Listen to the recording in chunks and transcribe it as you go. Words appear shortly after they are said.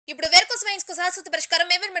ఇప్పుడు varicose veins కు శాశ్వత పరిష్కారం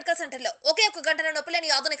మేవర్ మెడికల్ సెంటర్ లో ఒకే ఒక గంటలో నొప్పులేని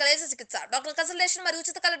ఆధునిక లేజర్ చికిత్స. డాక్టర్ కన్సల్టేషన్ మరియు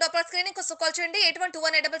ఉచిత కళ్ళ డాక్టర్ స్క్రీనింగ్ కోసం కాల్ చేయండి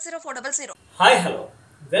 8121800400. Hi hello,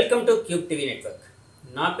 welcome to cube TV network.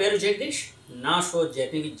 నా పేరు జగదీష్. నా షో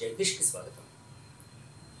జర్నీ విత్ జగదీష్కి స్వాగతం.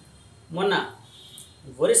 మొన్న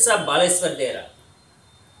ఒరిస్సా బాలేశ్వర్ దగ్గర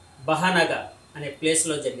బహానగా అనే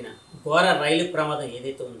ప్లేస్లో జరిగిన ఘోర రైలు ప్రమాదం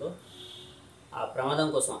ఏదైతే ఉందో ఆ ప్రమాదం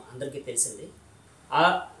కోసం అందరికీ తెలిసింది. ఆ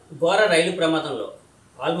ఘోర రైలు ప్రమాదంలో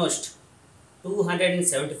ఆల్మోస్ట్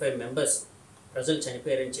 275 మెంబర్స్ ప్రజలు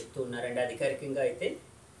చనిపోయారని చెప్తూ ఉన్నారండి. అధికారికంగా అయితే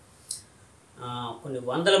కొన్ని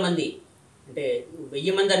వందల మంది, అంటే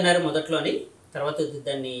 1000 మంది అన్నారు మొదట్లోని, తర్వాత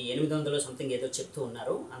దాన్ని 800 సంథింగ్ ఏదో చెప్తూ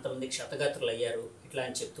ఉన్నారు. అంతమందికి క్షతగాత్రులు అయ్యారు ఇట్లా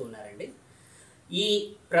అని చెప్తూ ఉన్నారండి. ఈ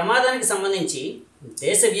ప్రమాదానికి సంబంధించి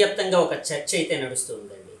దేశవ్యాప్తంగా ఒక చర్చ అయితే నడుస్తూ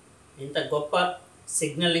ఉందండి. ఇంత గొప్ప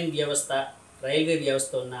సిగ్నలింగ్ వ్యవస్థ, రైల్వే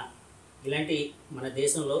వ్యవస్థ ఉన్న ఇలాంటి మన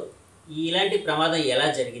దేశంలో ఇలాంటి ప్రమాదం ఎలా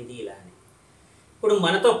జరిగింది ఇలా అని. ఇప్పుడు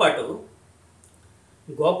మనతో పాటు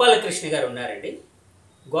గోపాల కృష్ణ గారు ఉన్నారండి.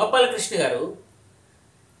 గోపాల కృష్ణ గారు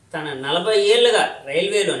తన 40 ఏళ్ళుగా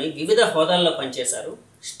రైల్వేలోని వివిధ హోదాల్లో పనిచేశారు.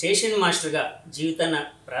 స్టేషన్ మాస్టర్గా జీవితాన్ని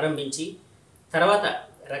ప్రారంభించి తర్వాత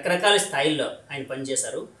రకరకాల స్థాయిల్లో ఆయన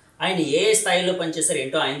పనిచేశారు. ఆయన ఏ స్థాయిలో పనిచేశారు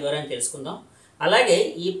ఏంటో ఆయన ద్వారా తెలుసుకుందాం. అలాగే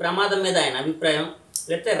ఈ ప్రమాదం మీద ఆయన అభిప్రాయం,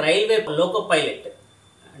 లేకపోతే railway loco pilot,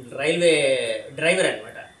 railway driver అనమాట,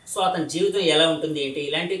 సో అతని జీవితం ఎలా ఉంటుంది ఏంటి,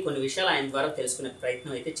 ఇలాంటి కొన్ని విషయాలు ఆయన ద్వారా తెలుసుకునే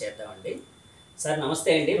ప్రయత్నం అయితే చేద్దామండి. సార్ నమస్తే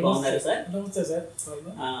అండి, బాగున్నారు సార్? నమస్తే సార్.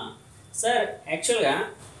 సార్ యాక్చువల్గా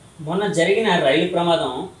మొన్న జరిగిన రైలు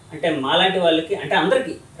ప్రమాదం అంటే మాలాంటి వాళ్ళకి, అంటే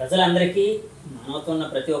అందరికీ, ప్రజలందరికీ, మనతో ఉన్న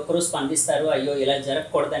ప్రతి ఒక్కరూ స్పందిస్తారు, అయ్యో ఇలా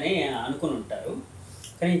జరగకూడదని అనుకుని ఉంటారు.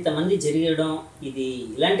 కానీ ఇంతమంది జరిగడం, ఇది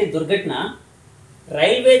ఇలాంటి దుర్ఘటన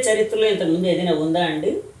రైల్వే చరిత్రలో ఇంతకుముందు ఏదైనా ఉందా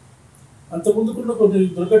అండి? అంతకుముందు కూడా కొన్ని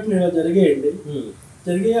దుర్ఘటనలు ఇలా జరిగాయండి.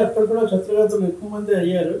 జరిగాయి, అక్కడ కూడా క్షతగాత్రులు ఎక్కువ మంది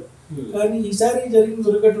అయ్యారు. కానీ ఈసారి జరిగిన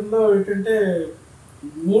దుర్ఘటనలో ఏంటంటే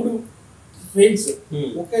 3 ట్రైన్స్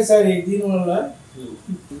ఒకేసారి, దీనివల్ల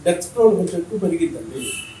డెత్ టోల్ కొంచెం ఎక్కువ పెరిగిందండి.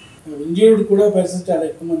 ఇంజూర్డ్ కూడా పరిస్థితి చాలా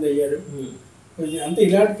ఎక్కువ మంది అయ్యారు. అంటే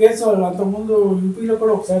ఇలాంటి కేసు అంతకుముందు యూపీలో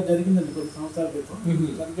కూడా ఒకసారి జరిగిందండి, కొన్ని సంవత్సరాల క్రితం.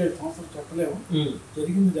 సంవత్సరం చెప్పలేము,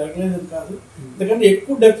 జరిగింది జరగలేదని కాదు. ఎందుకంటే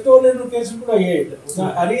ఎక్కువ డెత్ టోల్ అయిన కేసులు కూడా అయ్యాయి.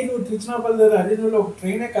 అరీను, తిరుచినాపల్లి దగ్గర అరీనులో ఒక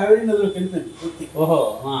ట్రైనే కావేరీ నదిలోకి వెళ్ళిపోయింది పూర్తిగా.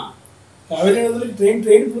 కావేరీ నదిలోకి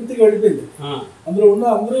ట్రైన్ పూర్తిగా వెళ్ళిపోయింది. అందులో ఉన్న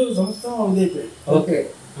అందరూ సంస్థ ఇదైపోయాయి.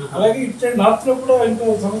 అలాగే ఇటు నార్త్ లో కూడా ఇంకో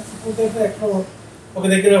సంస్థ పూర్తయితే ఎక్కడ ఒక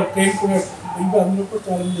దగ్గర ట్రైన్ కూడా ఇంకా అందులో కూడా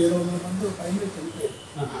చాలా మంది 700 మంది పైన చనిపోయారు.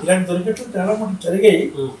 ఇలాంటి దుర్ఘటనలు చాలా మంది జరిగాయి.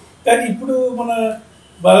 కానీ ఇప్పుడు మన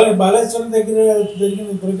బాలేశ్వరం దగ్గర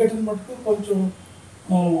జరిగిన దుర్ఘటన మటుకు కొంచెం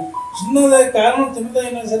చిన్నది, కారణం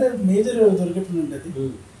చిన్నదైనా సరే మేజర్ దుర్ఘటన అండి అది.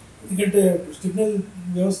 ఎందుకంటే సిగ్నల్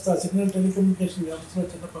వ్యవస్థ, సిగ్నల్ టెలికమ్యూనికేషన్ వ్యవస్థలో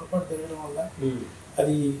చిన్న పొరపాటు జరగడం వల్ల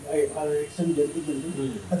అది యాక్సిడెంట్ జరిగిందండి.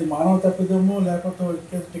 అది మానవ తప్పిదమో లేకపోతే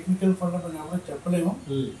ఇంకా టెక్నికల్ ఫాల్ట్ మనం ఎవరో చెప్పలేము.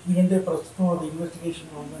 ఎందుకంటే ప్రస్తుతం అది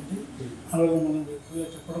ఇన్వెస్టిగేషన్ ఉందండి. అలాగే మనం ఎక్కువగా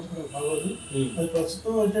చెప్పడం కూడా బాగోదు. అది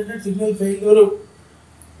ప్రస్తుతం ఏంటంటే signal failure,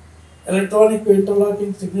 electronic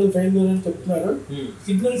interlocking signal failure అని చెప్తున్నారు.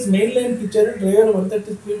 సిగ్నల్స్ మెయిన్ లైన్కి ఇచ్చారు, డ్రైవర్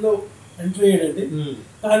 130 స్పీడ్లో ఎంటర్ అయ్యాడండి.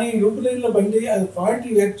 కానీ లూప్ లైన్లో బండి అది point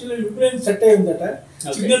actually loop line set అయ్యిందట,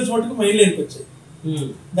 signals మటుకు మెయిన్ లైన్కి వచ్చాయి.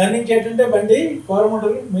 దాని నుంచి ఏంటంటే బండి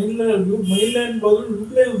కోరమండల్ మెయిన్ లైన్ బదులు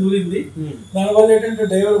లూప్ లైన్ దూరింది. దానివల్ల ఏంటంటే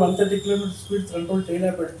డ్రైవర్ 130 కిలోమీటర్ స్పీడ్ కంట్రోల్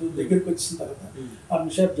చేయలేకపోతూ దగ్గరికి వచ్చిన తర్వాత ఆ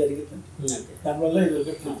మిషాప్ జరిగిందండి. దానివల్ల ఇది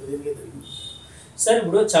దుర్ఘటన జరిగింది. సార్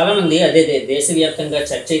ఇప్పుడు చాలామంది అదే దేశవ్యాప్తంగా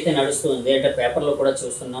చర్చ అయితే నడుస్తుంది, అంటే పేపర్లో కూడా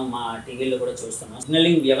చూస్తున్నాం, మా టీవీలో కూడా చూస్తున్నాం.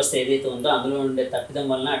 సిగ్నలింగ్ వ్యవస్థ ఏదైతే ఉందో అందులో ఉండే తప్పిదం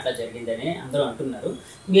వలన అట్లా జరిగిందని అందరూ అంటున్నారు.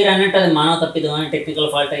 మీరు అన్నట్టు అది మానవ తప్పిదం అని,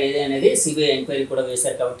 టెక్నికల్ ఫాల్ట్ ఏది అనేది సిబిఐ ఎంక్వైరీ కూడా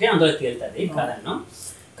వేశారు కాబట్టి అందులో తేలుతుంది కారణం.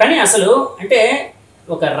 కానీ అసలు అంటే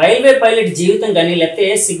ఒక రైల్వే పైలట్ జీవితం కానీ లేకపోతే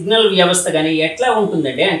సిగ్నల్ వ్యవస్థ కానీ ఎట్లా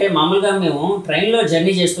ఉంటుందండి? అంటే మామూలుగా మేము ట్రైన్లో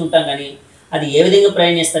జర్నీ చేస్తుంటాం, కానీ అది ఏ విధంగా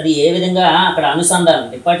ప్రయాణిస్తుంది, ఏ విధంగా అక్కడ అనుసంధానం,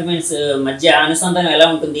 డిపార్ట్మెంట్స్ మధ్య అనుసంధానం ఎలా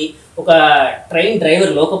ఉంటుంది? ఒక ట్రైన్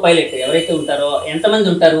డ్రైవర్, లోకో పైలట్ ఎవరైతే ఉంటారో ఎంతమంది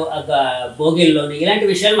ఉంటారు ఆ బోగీల్లోని, ఇలాంటి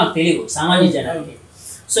విషయాలు మాకు తెలియవు సామాన్య జనానికి.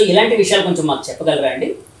 సో ఇలాంటి విషయాలు కొంచెం మాకు చెప్పగలరా అండి?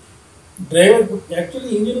 డ్రైవర్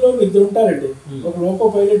యాక్చువల్లీ ఇంజిన్లో 2 ఉంటారండి. ఒక లోకో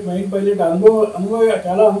పైలట్, మెయిన్ పైలట్,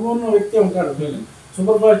 చాలా అనుభవం ఉన్న వ్యక్తి ఉంటాడు.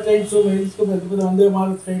 సూపర్ ఫాస్ట్ ట్రైన్స్, మెయిన్స్కి, పెద్ద పెద్ద వందే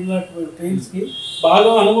భారత్ ట్రైన్స్కి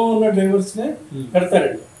బాగా అనుభవం ఉన్న డ్రైవర్స్నే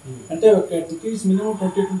పెడతారండి. అంటే ఒక టికెట్స్ మినిమం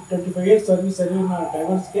 20-25 ఇయర్స్ సర్వీస్ ఉన్న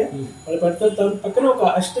డ్రైవర్స్కే వాళ్ళు పెడతారు. దాని పక్కన ఒక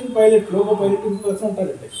అసిస్టెంట్ పైలట్, లోకో పైలట్ ఇంకొక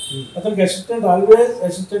ఉంటారండి. అతనికి అసిస్టెంట్ ఆల్వేస్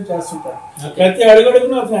అసిస్టెంట్ చేస్తుంటారు. ప్రతి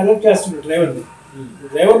అడుగడుగును అతను అలర్ట్ చేస్తుంటారు డ్రైవర్ని.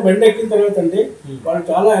 డ్రైవర్ బండి ఎక్కిన తర్వాత అండి వాళ్ళు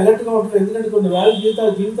చాలా అలర్ట్గా ఉంటారు. ఎందుకంటే కొన్ని వేల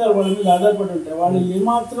జీవితాలు వాళ్ళ మీద ఆధారపడి ఉంటాయి. వాళ్ళు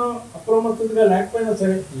ఏమాత్రం అప్రమత్తంగా లేకపోయినా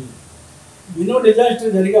సరే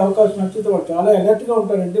డిజాస్టర్ జరిగే అవకాశం వచ్చితే వాళ్ళు చాలా అలర్ట్గా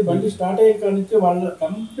ఉంటారండి. బండి స్టార్ట్ అయ్యే కాడ నుంచి వాళ్ళ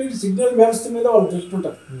కంప్లీట్ సిగ్నల్ వ్యవస్థ మీద వాళ్ళు దృష్టి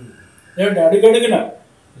ఉంటారు. లేదంటే అడుగడుగున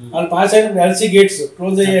వాళ్ళు పాస్ అయినప్పుడు ఎల్సీ గేట్స్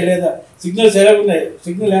క్లోజ్ అయ్యాయి లేదా, సిగ్నల్స్ ఎలా ఉన్నాయి,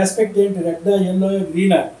 సిగ్నల్ ఆస్పెక్ట్ ఏంటి, రెడ్ ఎల్లో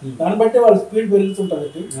గ్రీనా, దాన్ని బట్టి వాళ్ళ స్పీడ్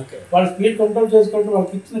పెరుగుతుంటారండి. వాళ్ళ స్పీడ్ కంట్రోల్ చేసుకోవడం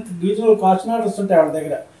వాళ్ళకి ఇచ్చిన డివిజనల్ కాషన్ ఆర్డర్స్ ఉంటాయి వాళ్ళ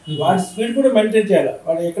దగ్గర. వాటి స్పీడ్ కూడా మెయింటైన్ చేయాలి.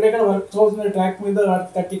 వాళ్ళు ఎక్కడెక్కడ వర్క్ అవుతున్న ట్రాక్ మీద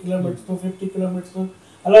వాటికి 30 కిలోమీటర్స్ 50 కిలోమీటర్స్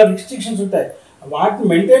అలా రిస్ట్రిక్షన్స్ ఉంటాయి. వాటిని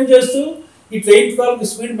మెయింటైన్ చేస్తూ ఈ ట్రైన్ వాళ్ళకి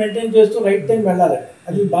స్పీడ్ మెయింటైన్ చేస్తూ రైట్ టైం వెళ్ళాలి.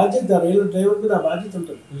 అది బాధ్యత, రైలు డ్రైవర్ మీద ఆ బాధ్యత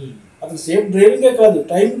ఉంటుంది. అతను సేఫ్ డ్రైవింగే కాదు,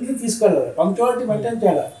 టైంకి తీసుకెళ్ళాలి, పంక్చువాలిటీ మెయింటైన్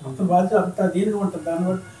చేయాలి. అతని బాధ్యత అంత దీనిగా ఉంటుంది.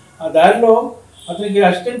 దానివల్ల ఆ దారిలో అతనికి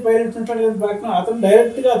అసిస్టెంట్ పైలట్ ఉంటాడు కదా బ్యాక్, అతను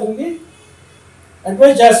డైరెక్ట్గా అతనికి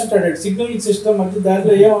అడ్వైజ్ చేస్తుంటాడు. సిగ్నలింగ్ సిస్టమ్ మధ్య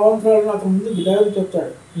దారిలో ఏం అవాంతరాలను అతను ముందు డ్రైవర్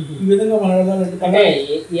చెప్తాడు. ఈ విధంగా మనం అంటే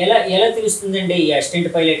ఎలా తెలుస్తుందండి ఈ అసిస్టెంట్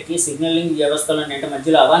పైలట్ కి సిగ్నలింగ్ వ్యవస్థలో అంటే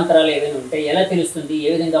మధ్యలో అవాంతరాలు ఏదైనా ఉంటే ఎలా తెలుస్తుంది,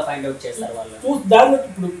 ఏ విధంగా ఫైండ్ అవుట్ చేస్తారు వాళ్ళు? దానిలో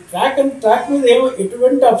ఇప్పుడు ట్రాక్ మీద ఏమో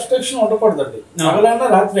ఎటువంటి అబ్స్ట్రక్షన్ ఉండకూడదండి, పగలైనా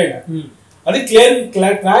రాత్రి అయినా. అది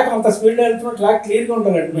ట్రాక్ అంత స్పీడ్ వెళ్తున్నా ట్రాక్ క్లియర్గా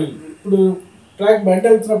ఉండాలండి. ఇప్పుడు ట్రాక్ బయట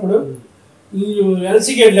వెళ్తున్నప్పుడు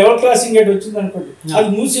LC gate level crossing gate వచ్చింది అనుకోండి, అది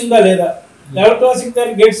మూసిందా లేదా, లెవెల్ క్రాసింగ్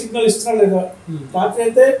దగ్గర గేట్ సిగ్నల్ ఇస్తున్నా లేదా, రాత్రి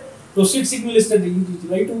అయితే ప్రొసీడ్ సిగ్నల్ ఇస్తాడు,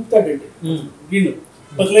 లైట్ ఊపుతాడండి గ్రీన్,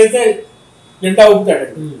 పక్కలైతే జెండా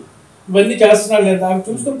ఊపుతాడండి. ఇవన్నీ చేస్తున్నాడు లేదా అవి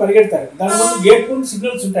చూసుకొని పరిగెడతాడు. దానివల్ల గేట్ ముందు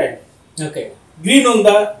సిగ్నల్స్ ఉంటాయండి. గ్రీన్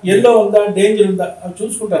ఉందా, ఎల్లో ఉందా, డేంజర్ ఉందా అవి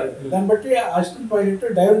చూసుకుంటారు. దాన్ని బట్టి అసిస్టెంట్ పైలట్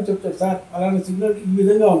డ్రైవర్ చెప్తాడు, సార్ అలాంటి సిగ్నల్ ఈ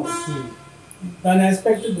విధంగా ఉంది, దాని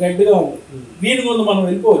ఆస్పెక్ట్ రెడ్గా ఉంది, గ్రీన్గా ఉంది మనం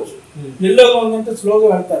వెళ్ళిపోవచ్చు, ఎల్లోగా ఉందంటే స్లోగా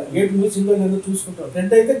వెళ్తారు, గేట్ మూసిందో లేదో చూసుకుంటారు,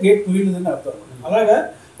 రెడ్ అయితే గేట్ మూయిందని అర్థం. అలాగా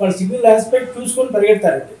వాళ్ళు సిగ్నల్ ఆస్పెక్ట్ చూసుకొని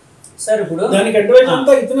పరిగెడతారండి. సార్ ఇప్పుడు దానికి అడ్వైజ్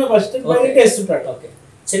అంతా ఇతనే అసిస్టెంట్ పైలట్ వేస్తుంటాడు. ఓకే,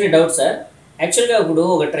 చిన్న డౌట్ సార్. యాక్చువల్గా ఇప్పుడు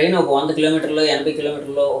ఒక ట్రైన్ ఒక 100 కిలోమీటర్లో 80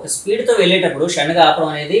 కిలోమీటర్లో ఒక స్పీడ్తో వెళ్ళేటప్పుడు సడన్గా ఆపడం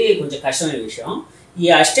అనేది కొంచెం కష్టమైన విషయం. ఈ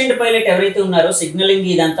అసిస్టెంట్ పైలట్ ఎవరైతే ఉన్నారో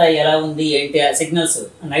సిగ్నలింగ్ ఇదంతా ఎలా ఉంది ఏంటి, ఆ సిగ్నల్స్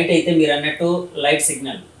నైట్ అయితే మీరు అన్నట్టు లైట్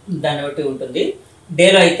సిగ్నల్ దాన్ని బట్టి ఉంటుంది,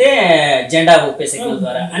 డేలో అయితే జెండా ఊపే సిగ్నల్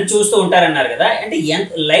ద్వారా అని చూస్తూ ఉంటారన్నారు కదా. అంటే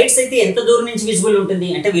లైట్స్ అయితే ఎంత దూరం నుంచి విజిబుల్ ఉంటుంది?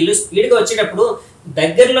 అంటే వీళ్ళు స్పీడ్గా వచ్చేటప్పుడు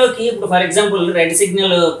దగ్గరలోకి ఇప్పుడు ఫర్ ఎగ్జాంపుల్ రెడ్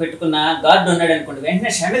సిగ్నల్ పెట్టుకున్న గార్డ్ ఉన్నాడు అనుకోండి,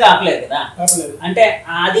 వెంటనే సడన్గా ఆపలేరు కదా. అంటే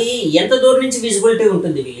అది ఎంత దూరం నుంచి విజిబిలిటీ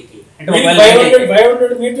ఉంటుంది వీళ్ళకి? అంటే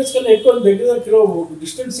 500 మీటర్స్ కన్నా ఎక్కువ దగ్గర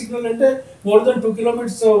డిస్టెన్స్ సిగ్నల్ అంటే మోర్ దెన్ 2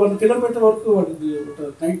 కిలోమీటర్స్ 1 కిలోమీటర్ వరకు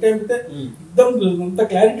నైట్ టైం అయితే అంత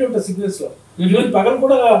క్లారిటీ ఉంటుంది సిగ్నల్స్ లో. ఈవెన్ పగలు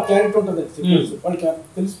కూడా క్లారిటీ ఉంటుంది సిగ్నల్స్, వాళ్ళకి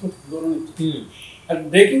తెలిసిపోతుంది దూరం నుంచి. అది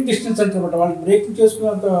బ్రేకింగ్ డిస్టెన్స్ అంటారు, వాళ్ళు బ్రేకింగ్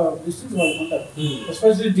చేసుకున్నంత డిస్టెన్స్ వాళ్ళకి ఉంటారు.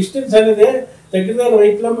 ఎస్పెషల్లీ డిస్టెన్స్ అనేది దగ్గర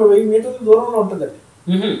 1000 మీటర్ల దూరంలో ఉంటుందండి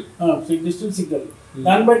డిస్టెన్స్ సిగ్నల్.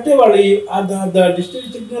 దాన్ని బట్టి వాళ్ళు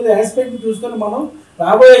డిస్టెన్స్ సిగ్నల్ ఆస్పెక్ట్ చూసుకొని మనం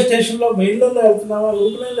రాబోయే స్టేషన్లో మెయిన్ లైన్లో వెళ్తున్నామా,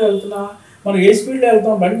 రూట్ లైన్లో వెళ్తున్నామా, మనం ఏ స్పీడ్లో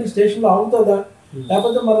వెళ్తాం, బండి స్టేషన్లో ఆగుతుందా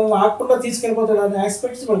లేకపోతే మనల్ని ఆగకుండా తీసుకెళ్ళిపోతాడు అనే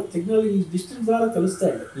ఆస్పెక్ట్స్ మనకి సిగ్నల్ ఈ డిస్టెన్స్ ద్వారా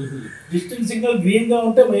తెలుస్తాయండి. డిస్టెన్స్ సిగ్నల్ గ్రీన్ గా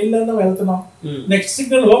ఉంటే మెయిన్ లైన్ లో వెళ్తున్నాం, నెక్స్ట్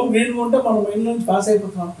సిగ్నల్ హోమ్ గ్రీన్ గా ఉంటే మనం మెయిన్ లైన్ పాస్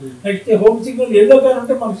అయిపోతున్నాం, నెక్స్ట్ హోమ్ సిగ్నల్ ఎల్లో గా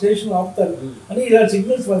ఉంటే మన స్టేషన్ ఆపుతారు అని ఇలా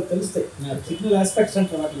సిగ్నల్స్ వాళ్ళకి తెలుస్తాయి. సిగ్నల్ ఆస్పెక్ట్స్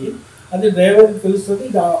అంటారు వాటికి. అది డ్రైవర్కి తెలుస్తుంది,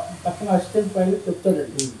 పక్కన అసిస్టెంట్ పైలట్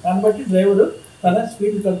చెప్తాడండి. దాన్ని బట్టి డ్రైవర్ తన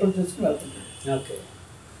స్పీడ్ కంట్రోల్ చేసుకుని వెళ్తుంటాడు. ఓకే,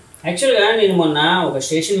 యాక్చువల్గా నేను మొన్న ఒక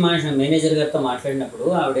స్టేషన్ మేనేజర్ గారితో మాట్లాడినప్పుడు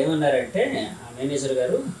ఆవిడ ఏమన్నారంటే, ఆ మేనేజర్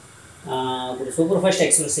గారు ఇప్పుడు సూపర్ ఫాస్ట్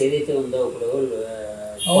ఎక్స్ప్రెస్ ఏదైతే ఉందో ఇప్పుడు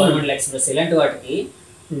కోరమండల్ ఎక్స్ప్రెస్ ఇలాంటి వాటికి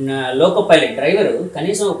లోకో పైలట్ డ్రైవర్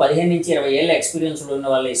కనీసం 15 నుంచి 20 ఏళ్ళ ఎక్స్పీరియన్స్ ఉన్న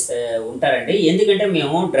వాళ్ళు ఉంటారండి. ఎందుకంటే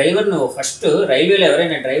మేము డ్రైవర్ను ఫస్ట్ రైల్వేలో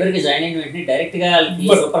ఎవరైనా డ్రైవర్కి జాయిన్ అయిన వెంటనే డైరెక్ట్గా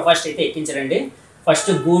సూపర్ ఫాస్ట్ అయితే ఎక్కించరండి,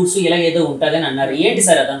 ఫస్ట్ గూడ్స్ ఇలా ఏదో ఉంటుందని అన్నారు. ఏంటి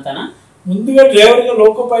సార్ అదంతానా? ముందుగా డ్రైవర్గా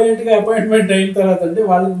లోకో పైలట్గా అపాయింట్మెంట్ అయిన తర్వాత అండి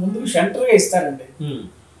వాళ్ళకి ముందుకు సెంటర్గా ఇస్తారండి.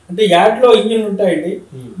 అంటే యార్డ్లో ఇంజిన్లు ఉంటాయండి,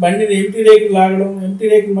 బండిని ఎంటీ రేకులు లాగడం, ఎంటీ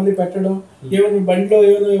రేకులు మళ్ళీ పెట్టడం, ఏమైనా బండిలో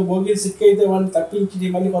ఏమైనా బోగీలు సిక్ అయితే వాళ్ళని తప్పించి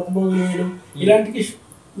మళ్ళీ కొత్త బోగీలు వేయడం, ఇలాంటికి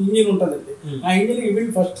ఇంజిన్ ఉంటుందండి. ఆ ఇంజిన్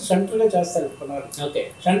వీళ్ళు ఫస్ట్ సెంటర్గా చేస్తారు కొన్నారు.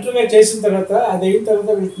 సెంటర్గా చేసిన తర్వాత అది అయిన తర్వాత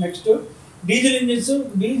వీళ్ళకి next diesel engines,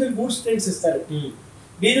 diesel goods trains ఇస్తారు.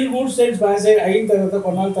 డీజిల్ గూడ్స్ ట్రైన్స్ పాస్ అయిన తర్వాత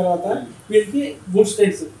కొన్నాళ్ళ తర్వాత వీళ్ళకి గూడ్స్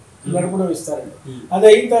ట్రైన్స్ నడపడం ఇస్తారండి. అది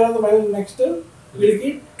అయిన తర్వాత మళ్ళీ నెక్స్ట్ వీళ్ళకి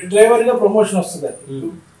డ్రైవర్ గా ప్రమోషన్ వస్తుంది,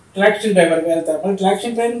 ట్రాక్షన్ డ్రైవర్ గా వెళ్తారు. మళ్ళీ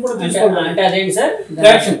ట్రాక్షన్ ట్రైనింగ్ కూడా తీసుకోవాలి. అంటే అదేంటి సార్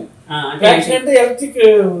ట్రాక్షన్? ట్రాక్షన్ అంటే ఎలక్ట్రిక్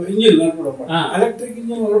ఇంజిన్ నడపడం. ఎలక్ట్రిక్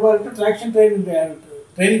ఇంజిన్ నడపాలంటే ట్రాక్షన్ ట్రైనింగ్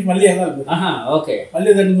మళ్ళీ వెళ్ళాలి. మళ్ళీ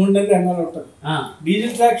దాన్ని 3 నెలలు ఎన్నాళ్ళు ఉంటుంది.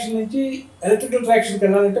 డీజిల్ ట్రాక్షన్ నుంచి ఎలక్ట్రికల్ ట్రాక్షన్కి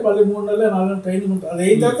వెళ్ళాలంటే మళ్ళీ 3 నెలలు 4 నెలలు ట్రైనింగ్ ఉంటుంది. అది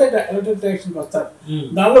అయిన తర్వాత ఎలక్ట్రిక్ ట్రాక్షన్కి వస్తారు.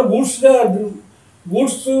 దానిలో గూడ్స్ గా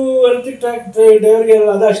గూడ్స్ వెళ్తే ట్రాక్ డ్రైవర్కి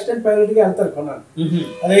వెళ్ళాలి, అది అసిస్టెంట్ పైలట్గా వెళ్తారు కొనాలి.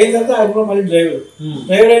 అది అయిన తర్వాత ఆయన మళ్ళీ డ్రైవర్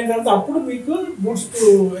అయిన తర్వాత అప్పుడు మీకు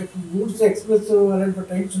గూడ్స్ ఎక్స్ప్రెస్ అలాంటి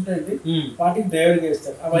ట్రైన్స్ ఉంటాయండి, వాటికి డ్రైవర్గా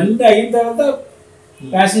వేస్తారు. అవన్నీ అయిన తర్వాత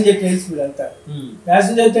ప్యాసింజర్ ట్రైన్స్ మీరు వెళ్తారు.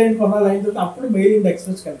 ప్యాసింజర్ ట్రైన్ కొనాలి అయిన తర్వాత అప్పుడు మెయిల్ అండ్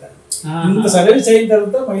ఎక్స్ప్రెస్కి వెళ్తారు. ఇంత సర్వీస్ అయిన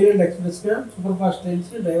తర్వాత మెయిల్ అండ్ ఎక్స్ప్రెస్గా సూపర్ ఫాస్ట్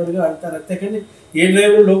ట్రైన్స్కి డ్రైవర్గా వెళ్తారు. అంతేకాని ఏ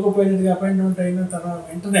డ్రైవర్ లోకో పైలట్గా అపాయింట్మెంట్ అయిన తర్వాత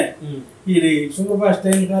వెంటనే ఇది సూపర్ ఫాస్ట్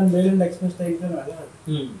ట్రైన్ కానీ మెయిల్ అండ్ ఎక్స్ప్రెస్ ట్రైన్ కానీ వెళ్ళాలి.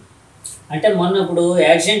 అంటే మొన్న ఇప్పుడు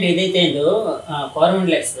యాక్సిడెంట్ ఏదైతే అయిందో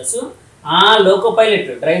కోరమండల్ ఎక్స్ప్రెస్, ఆ లోకో పైలట్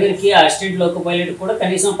డ్రైవర్కి అసిస్టెంట్ లోకో పైలట్ కూడా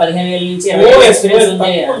కనీసం 15,000 నుంచి 20,000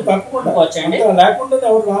 లేకుండా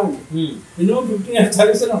ఎవరు రాదు. మినిమం 15 years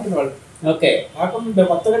సర్వీస్ ఉంటుంది వాళ్ళు. ఓకే, కాకుండా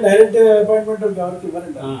కొత్తగా డైరెక్ట్ అపాయింట్మెంట్ ఎవరికి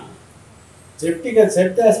ఇవ్వరండి. సేఫ్టీ కదా,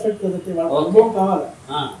 సేఫ్టీ ఆస్పెక్ట్ కదండి, వాళ్ళకి అనుభవం కావాలి.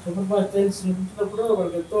 సూపర్ ఫాస్ట్ ట్రైన్స్ నడిపించినప్పుడు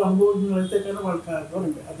వాళ్ళకి ఎంతో అనుభవం అయితే కానీ వాళ్ళకి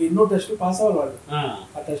ఇవ్వరండి. అది ఎన్నో టెస్టులు పాస్ అవ్వాలి వాళ్ళు.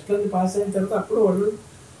 ఆ టెస్టులన్నీ పాస్ అయిన తర్వాత అప్పుడు వాళ్ళు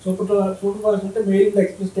సూపర్ ఫాస్ట్ అంటే మెయిల్ అండ్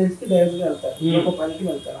ఎక్స్ప్రెస్ ట్రైన్స్కి డైరెక్ట్గా వెళ్తారు, ఒక పనికి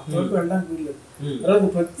వెళ్తారు. అంతవరకు వెళ్ళడానికి వీల్లేదు. తర్వాత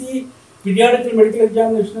ప్రతి పీడియాట్రికల్ మెడికల్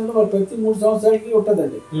ఎగ్జామినేషన్ వాళ్ళు ప్రతి 3 సంవత్సరాలకి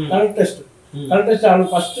ఉంటుందండి కరెక్ట్ టెస్ట్. కరెక్ట్ టెస్ట్ వాళ్ళు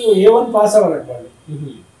ఫస్ట్ A1 పాస్ అవ్వాలండి వాళ్ళు.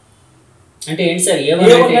 అంటే ఏంటి సార్ A1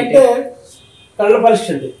 అంటే కళ్ళ పరీక్ష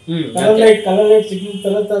అండి. కలర్ లైట్ సిగ్నల్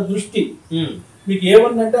తర్వాత దృష్టి. మీకు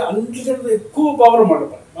A1 అంటే అన్నిటికంటే ఎక్కువ పవర్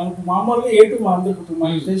అన్నమాట. మనకు మామూలుగా A2 మా అందరికి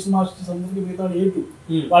మన స్టేషన్ మాస్టర్స్ అందరికి మిగతా A2,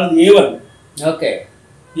 వాళ్ళది A1. ఓకే,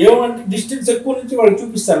 A1 అంటే డిస్టెన్స్ ఎక్కువ నుంచి వాళ్ళు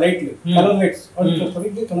చూపిస్తారు లైట్లు, కలర్ లైట్స్ వాళ్ళకి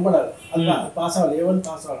సరిగ్గా కనబడాలి. అది పాస్ అవ్వాలి, A1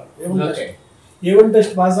 పాస్ అవ్వాలి. A1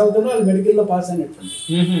 టెస్ట్ పాస్ అవుతున్నా వాళ్ళు మెడికల్లో పాస్ అయినట్టు.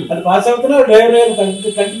 అది పాస్ అవుతున్నా డ్రైవర్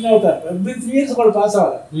కంటిన్యూ అవుతారు. ఎవ్రీ 3 years వాళ్ళు పాస్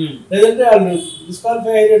అవ్వాలి. లేదంటే వాళ్ళు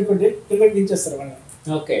డిస్క్వాలిఫై అయ్యారు అనుకోండి, కిందకి దించేస్తారు వాళ్ళని.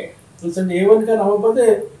 ఓకే, చూసండి A1 కానీ అవ్వకపోతే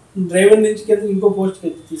డ్రైవర్ నుంచి కింద ఇంకో పోస్ట్కి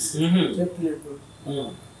తీసుకు సేఫ్టీ లేదు.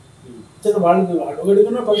 వాళ్ళు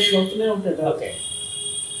అడుగడుగునా పరీక్షలు అవుతూనే ఉంటాయి. ఓకే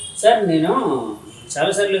సార్, నేను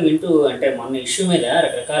చాలాసార్లు వింటూ అంటే మొన్న ఇష్యూ మీద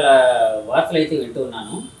రకరకాల వార్తలు అయితే వింటూ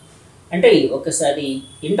ఉన్నాను. అంటే ఒకసారి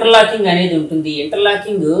ఇంటర్లాకింగ్ అనేది ఉంటుంది.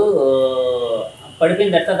 ఇంటర్లాకింగ్ పడిపోయిన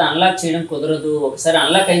తర్వాత అది అన్లాక్ చేయడం కుదరదు. ఒకసారి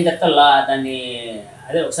అన్లాక్ అయిన తర్వాత దాన్ని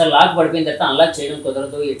ఒకసారి లాక్ పడిపోయిన తర్వాత అన్లాక్ చేయడం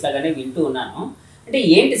కుదరదు. ఇట్లాగానే వింటూ ఉన్నాను. అంటే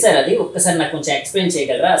ఏంటి సార్ అది? ఒక్కసారి నాకు కొంచెం ఎక్స్ప్లెయిన్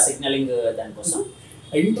చేయగలరా సిగ్నలింగ్ దానికోసం?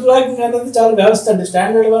 ఇంటర్లాకింగ్ అనేది చాలా వ్యవస్థ అండి.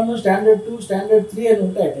 స్టాండర్డ్ 1, స్టాండర్డ్ 2, స్టాండర్డ్ 3 అని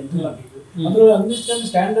ఉంటాయి ఇంటర్లాకింగ్. అందులో అన్నిటికంటే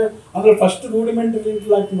స్టాండర్డ్, అందులో ఫస్ట్ రూడిమెంటరీ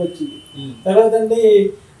ఇంటర్లాకింగ్ వచ్చింది. తర్వాత అండి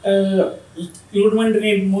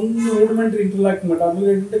రూడిమెంటరీ ముందు రూడిమెంటరీ ఇంటర్లాకింగ్ అనమాట. అందులో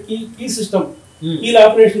ఏంటంటే కీ సిస్టమ్, కీల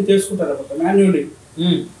ఆపరేషన్ చేసుకుంటారు అనమాట మాన్యువల్లీ.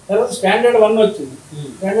 తర్వాత స్టాండర్డ్ 1 వచ్చింది,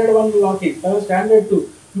 స్టాండర్డ్ 1 లాకింగ్. తర్వాత స్టాండర్డ్ 2.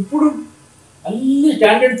 ఇప్పుడు అన్ని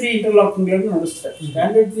స్టాండర్డ్ 3 ఇంటర్లాకింగ్ లోనే నడుస్తాయి.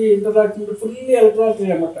 స్టాండర్డ్ 3 ఇంటర్లాకింగ్ ఫుల్లీ ఎలక్ట్రానిక్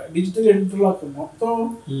అనమాట, డిజిటల్ ఇంటర్లాకింగ్. మొత్తం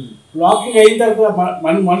లాకింగ్ అయిన తర్వాత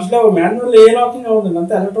మనుషులు మాన్యువల్ ఏ లాకింగ్ అవుతుంది,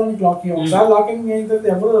 అంతా ఎలక్ట్రానిక్ లాకింగ్. ఒకసారి లాకింగ్ అయిన తర్వాత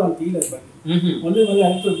ఎవరు తీయలేదు, మళ్ళీ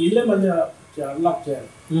ఎలక్ట్రానిక్ వీళ్ళే మళ్ళీ అన్లాక్ చేయాలి.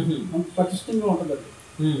 అంత పటిష్టంగా ఉంటుంది అది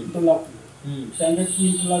ఇంటర్లాకింగ్. స్టాండర్డ్ 3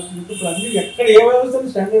 ఇంటర్లాకింగ్ ఇప్పుడు అన్ని ఎక్కడ ఏ వ్యవస్థ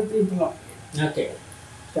స్టాండర్డ్ 3 ఇంటర్లాకింగ్.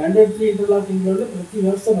 స్టాండర్డ్ 3 ఇంటర్లాకింగ్ లోనే ప్రతి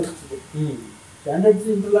వ్యవస్థ నడుస్తుంది. స్టాండర్డ్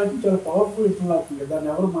 3 ఇంటర్లాకింగ్ చాలా పవర్ఫుల్ ఇంటర్లాకింగ్, దాన్ని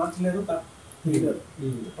ఎవరు మార్చలేరు.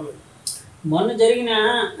 మొన్న జరిగిన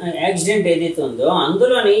యాక్సిడెంట్ ఏదైతే ఉందో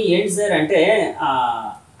అందులోని ఏంటి సార్ అంటే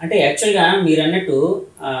అంటే యాక్చువల్గా మీరు అన్నట్టు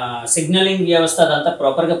సిగ్నలింగ్ వ్యవస్థ అదంతా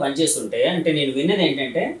ప్రాపర్గా పనిచేస్తుంటే, అంటే నేను విన్నది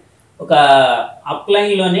ఏంటంటే ఒక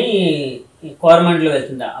అప్లైన్లోని కోరమండల్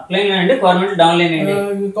వెళ్తుందా? అప్లైన్ అంటే కోరమండల్ డౌన్ లైన్ అండి.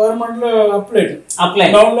 కోరమండల్ అప్లైన్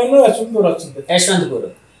డౌన్ లైన్ వస్తుంది, యశ్వంతపూర్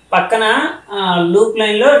పక్కన లూప్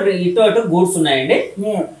లైన్లో ఇటు అటు గూడ్స్ ఉన్నాయండి.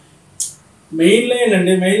 మెయిన్ లైన్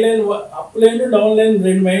అండి, main line up line down line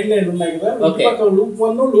 2 main line ఉన్నాయి కదా. లూప్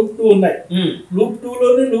 1, లూప్ 2 ఉన్నాయి. లూప్ 2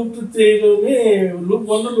 లోని లూప్ 3 లోని లూప్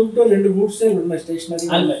 1, లూప్ 2 2 గూడ్స్ ట్రైన్లు ఉన్నాయి, స్టేషనరీ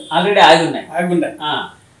ఆల్రెడీ ఆగి ఉన్నాయి.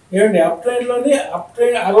 ఏమండి అప్ ట్రైన్ లోని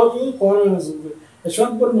ఆ రోజు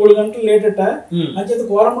యశ్వంతపూర్ 3 గంటలు లేట్ అట. అంచేత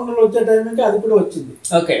కోరమండల్ వచ్చే టైంకి అది కూడా వచ్చింది.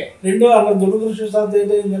 రెండు అన్న దురదృష్టవశాత్తు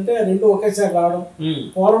ఏంటంటే రెండు ఒకేసారి రావడం.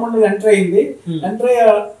 కోరమండల్ ఎంటర్ అయింది. ఎంటర్ అయ్యి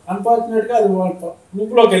అన్ఫార్చునేట్ గా అది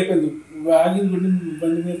లూప్ లోకి వెళ్ళిపోయింది. ఆగిన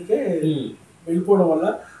బండి మీదకే వెళ్ళిపోవడం వల్ల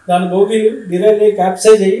దాని బోగీలు డిరైల్ అయ్యి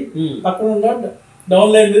క్యాప్సైజ్ అయ్యి పక్కన ఉన్న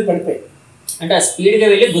డౌన్ లైన్ మీద పడిపోయాయి. అంటే ఆ స్పీడ్ గా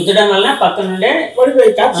వెళ్ళి గుద్దడం వల్ల పక్కన నుండే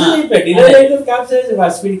పడిపోయి క్యాప్సైజ్ అయిపోయాయి. డిరైల్ అయితే క్యాప్సైజ్ ఆ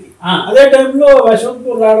స్పీడ్ కి. అదే టైంలో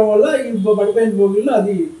యశ్వంతపూర్ రావడం వల్ల ఈ పడిపోయిన బోగీలు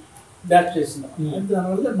అది బ్యాక్ చేసింది.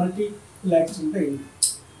 దానివల్ల మల్టీ యాక్సిడెంట్ అయింది.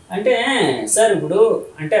 అంటే సార్ ఇప్పుడు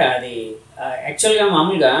అంటే అది యాక్చువల్గా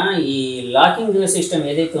మామూలుగా ఈ లాకింగ్ సిస్టమ్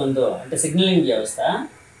ఏదైతే ఉందో అంటే సిగ్నలింగ్ వ్యవస్థ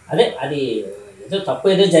అది ఏదో తప్పు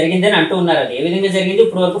ఏదో జరిగిందని అంటూ ఉన్నారు. అది ఏ విధంగా జరిగింది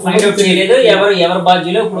ఇప్పుడు వరకు ఫైండ్ అవుట్ చేయలేదు. ఎవరు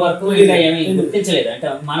బాధ్యులో ఇప్పుడు వరకు ఇంకా ఏమీ గుర్తించలేదు. అంటే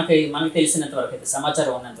మనకి తెలిసినంత వరకు అయితే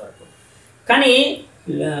సమాచారం ఉన్నంత వరకు. కానీ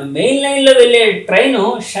మెయిన్ లైన్ లో వెళ్ళే ట్రైన్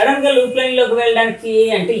సడన్ గా లూప్ లైన్ లోకి వెళ్ళడానికి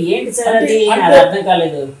అంటే ఏంటి సార్ అది అర్థం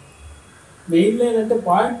కాలేదు. మెయిన్ లైన్ అంటే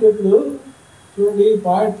పాయింట్ ఇప్పుడు చూడండి,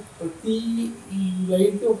 పాయింట్ ప్రతి ఈ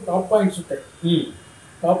లైన్ కి ఒక టాప్ పాయింట్స్ ఉంటాయి.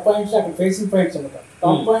 టాప్ పాయింట్స్ అక్కడ ఫేసింగ్ పాయింట్స్ అనమాట.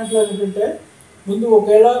 టాప్ పాయింట్ లో ఏంటంటే ముందు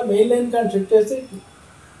ఒకవేళ మెయిన్ లైన్ కానీ సెట్ చేస్తే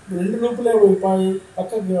 2 లూపులే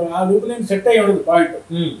పక్కకి ఆ లూప్ లైన్ సెట్ అయ్యి ఉండదు.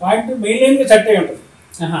 పాయింట్ మెయిన్ లైన్ కి సెట్ అయ్యి ఉంటుంది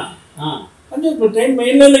అంటే ఇప్పుడు ట్రైన్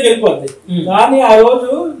మెయిన్ లైన్ లోకి వెళ్ళిపోద్ది. కానీ ఆ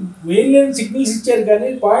రోజు మెయిన్ లైన్ సిగ్నల్స్ ఇచ్చారు కానీ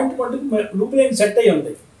పాయింట్ మటుకు లూప్ లైన్ సెట్ అయ్యి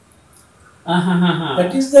ఉంది.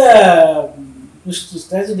 That is the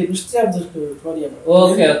strategy mystery of the story.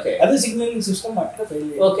 Okay okay, అది సిగ్నలింగ్ సిస్టమ్ అట్లా ఫెయిల్.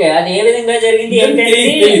 ఓకే, అది ఏ విధంగా జరిగింది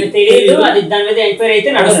తెలియదు, అది దాని మీద ఎంక్వైరీ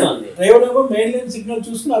అయితే నడుస్తుంది. డ్రైవర్ ఏమో మెయిన్ లైన్ సిగ్నల్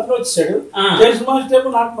చూసుకుని అతను వచ్చాడు. స్టేషన్ మాస్టర్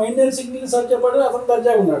ఏమో నాకు మెయిన్ లైన్ సిగ్నల్ సర్చ్ చెప్పాడు, అతను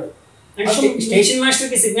దర్జాగా ఉన్నాడు. స్టేషన్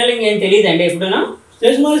మాస్టర్ కి సిగ్నలింగ్ ఏం తెలియదు అండి ఎప్పుడునా?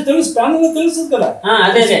 స్టేషన్ మాస్టర్ తెలుసు, ప్యానల్ లో తెలుస్తుంది కదా,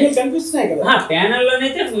 అదే కనిపిస్తున్నాయి కదా ప్యానల్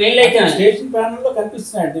లోనైతే మెయిల్ అయితే స్టేషన్ ప్యానల్ లో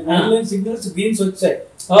కనిపిస్తున్నాయి. మెయిన్ లైన్ సిగ్నల్స్ గ్రీన్స్ వచ్చాయి.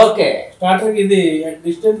 ఓకే, స్టార్టర్ ఇది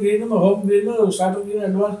distant green, home green, starter green,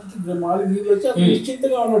 advance 4 గ్రీన్లు వచ్చి అతను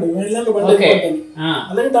నిశ్చింతగా ఉన్నాడు. మెయిన్ లైన్ లో బండి వెళ్ళిపోతుంది.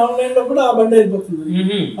 అలాగే డౌన్ లైన్ లో కూడా ఆ బండి వెళ్ళిపోతుంది,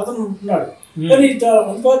 అతను ఉంటున్నాడు. కానీ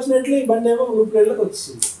అన్ఫార్చునేట్లీ ఈ బండి ఏమో లూప్ లైన్ లోకి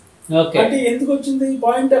వచ్చింది. అంటే ఎందుకు వచ్చింది?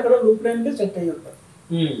 పాయింట్ అక్కడ లూప్ లైన్ కి సెట్ అయ్యి ఉంటారు.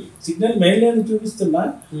 సిగ్నల్ మెయిన్ లైన్ చూపిస్తున్నా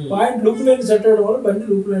పాయింట్ లూప్ లైన్ సెట్ అవ్వడం వల్ల బండి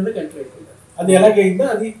లూప్ లైన్ లోకి ఎంటర్ అయిపోయింది. అది ఎలాగైందో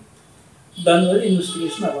అది దానివల్ల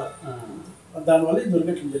ఇన్వెస్టిగేషన్ అవ్వాలి, దానివల్ల ఇది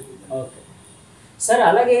దొరకట్లేదు జరిగింది. ఓకే సార్,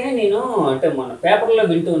 అలాగే నేను అంటే మన పేపర్లో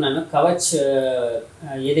వింటూ ఉన్నాను, కవచ్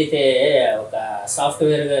ఏదైతే ఒక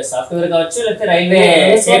సాఫ్ట్వేర్ కావచ్చు లేకపోతే రైల్వే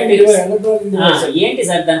సేఫ్టీ ఏంటి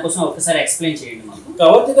సార్, దానికోసం ఒకసారి ఎక్స్ప్లెయిన్ చేయండి మాకు.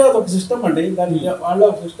 కవచ్ అనేది ఒక సిస్టమ్ అండి. దానికి వాళ్ళు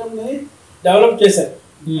ఒక సిస్టమ్ ని డెవలప్ చేశారు.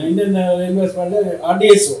 ఇండియన్ రైల్వేస్ వాళ్ళే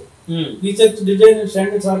RDSO, research design and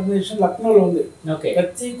standards organisation లక్నోలో ఉంది.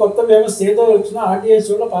 ప్రతి కొత్త వ్యవస్థ ఏదో వచ్చినా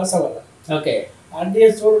RDSO లో పాస్ అవ్వాలి. ఓకే,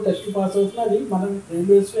 RDSO లో టెస్ట్ పాస్ అవుతున్నా అది మనం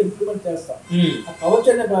రైల్వేస్ లో ఇంప్లిమెంట్ చేస్తాం. ఆ కవచ్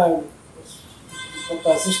అనే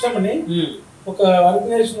ఒక సిస్టమ్ ని ఒక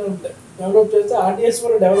ఆర్గనైజేషన్ డెవలప్ చేస్తే RDSO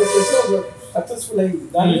లో డెవలప్ చేస్తే సక్సెస్ఫుల్ అయింది.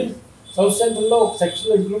 దాన్ని సౌత్ సెంట్రల్ లో ఒక సెక్షన్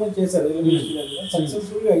లో ఇంప్లిమెంట్ చేశారు.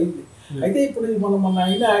 సక్సెస్ఫుల్ గా అయింది. అయితే ఇప్పుడు మన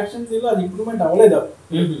అయిన యాక్షన్ దీనిలో అది ఇంప్లిమెంట్ అవ్వలేదు.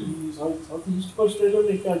 సౌత్ ఈస్ట్ కోస్ట్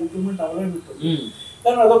రైల్వే అది ఇంప్లిమెంట్ అవ్వలేదు.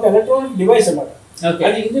 కానీ అదొక ఎలక్ట్రానిక్ డివైస్ అన్నమాట.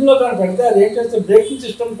 అది ఇంజిన్ లో కానీ పెడితే అది ఏం చేస్తే బ్రేకింగ్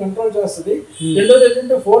సిస్టమ్ కంట్రోల్ చేస్తుంది. రెండోది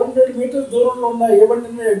ఏంటంటే 400 మీటర్స్ దూరంలో ఉన్న ఏ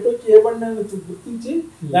బండి ఎటు వచ్చి ఏ బండి అనేది గుర్తించి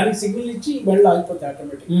దానికి సిగ్నల్ ఇచ్చి ఈ బండ్లు ఆగిపోతాయి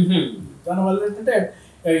ఆటోమేటిక్. దానివల్ల ఏంటంటే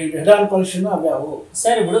హెడ్-ఆన్ పొల్యూషన్ అవి అవ్వవు.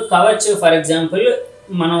 సార్ ఇప్పుడు కవచ్ ఫర్ ఎగ్జాంపుల్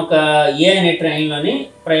మనం ఒక ఏ అనే ట్రైన్లోని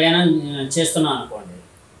ప్రయాణం చేస్తున్నాం అనుకోండి,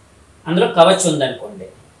 అందులో కవచ్ ఉందనుకోండి,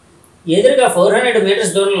 ఎదురుగా 400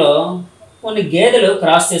 మీటర్స్ దూరంలో కొన్ని గేదెలు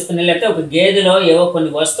క్రాస్ చేస్తున్నాయి, లేకపోతే ఒక గేదెలో ఏవో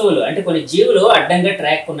కొన్ని వస్తువులు అంటే కొన్ని జీవులు అడ్డంగా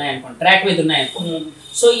ట్రాక్ ఉన్నాయనుకోండి, ట్రాక్ మీద ఉన్నాయనుకోండి,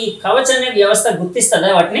 సో ఈ కవచ్ అనే వ్యవస్థ గుర్తిస్తుందా?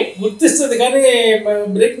 వాటిని గుర్తిస్తుంది, కానీ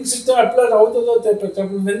బ్రేకింగ్ సిస్టమ్ అట్లా అవుతుందో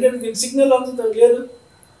ఎందుకంటే సిగ్నల్ అందుతుంది లేదు.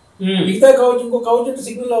 మిగతా కవచ్ ఇంకో కవచ్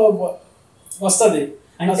సిగ్నల్ వస్తుంది,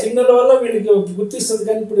 ఆ సిగ్నల్ వల్ల వీళ్ళకి గుర్తిస్తుంది.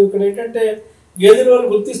 కానీ ఇప్పుడు ఇక్కడ ఏంటంటే గేదెల వల్ల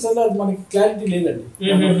గుర్తిస్తుందో అది మనకి క్లారిటీ లేదండి.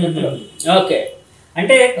 ఓకే,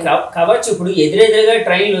 అంటే కవచ్ ఇప్పుడు ఎదురెదురుగా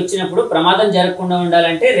ట్రైన్లు వచ్చినప్పుడు ప్రమాదం జరగకుండా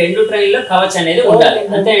ఉండాలంటే 2 ట్రైన్లో కవచ్ అనేది ఉండాలి.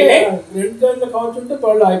 అంతే అంటే 2 ట్రైన్లో కవచ్ ఉంటే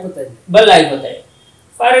బళ్ళు అయిపోతాయి.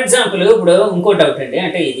 ఫర్ ఎగ్జాంపుల్ ఇప్పుడు ఇంకో డౌట్ అండి,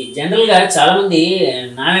 అంటే ఇది జనరల్గా చాలామంది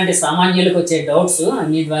నాలాంటి సామాన్యులకు వచ్చే డౌట్స్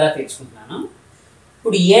మీ ద్వారా తెచ్చుకుంటున్నాను.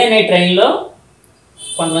 ఇప్పుడు ఏ అనే ట్రైన్లో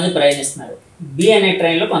కొంతమంది ప్రయాణిస్తున్నారు, బి అనే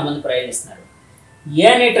ట్రైన్లో కొంతమంది ప్రయాణిస్తున్నారు. ఏ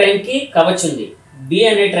అనే ట్రైన్కి కవచ్ ఉంది, బి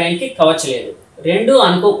అనే ట్రైన్కి కవచ్ లేదు. 2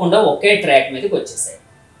 అనుకోకుండా ఒకే ట్రాక్ మీదకి వచ్చేసాయి,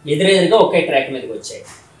 ఎదురెదురుగా ఒకే ట్రాక్ మీదకి వచ్చాయి.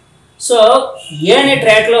 సో ఏ అనే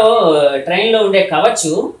ట్రైన్లో ఉండే కవచ్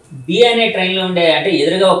బి అనే ట్రైన్లో ఉండే అంటే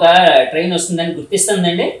ఎదురుగా ఒక ట్రైన్ వస్తుందని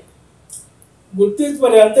గుర్తిస్తుందండి. గుర్తించి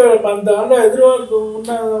మరి అంతే మన దాంట్లో ఎదురు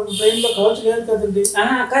ఉన్న ట్రైన్లో కవచ్ లేదు కదండి.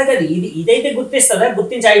 కాదు, ఇదైతే గుర్తిస్తుందా?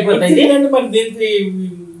 గుర్తించి ఆగిపోతుంది. మరి దీనికి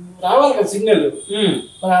రావాలి కదా సిగ్నల్,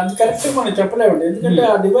 మరి అది కరెక్ట్ మనం చెప్పలేమండి. ఎందుకంటే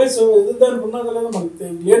ఆ డివైస్ ఎదురుదానికి ఉన్నదో లేదో మనకి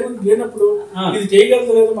లేనప్పుడు ఇది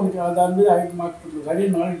చేయగలదో లేదో మనకి దాని మీద మాకు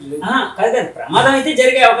సరైన నాలెడ్జ్ లేదు. కాదు, ప్రమాదం అయితే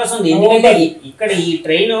జరిగే అవకాశం ఉంది. ఎందుకంటే ఇక్కడ ఈ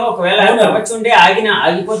ట్రైన్ ఒకవేళ కవచ్ ఉంటే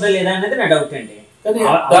ఆగిపోద్దా లేదా అనేది నా డౌట్ అండి.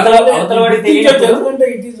 ఎందుకంటే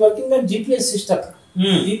it is working on GPS system.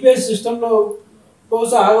 GPS system లో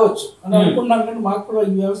బహుశా ఆగవచ్చు అని అనుకున్నాను, కానీ మాకు కూడా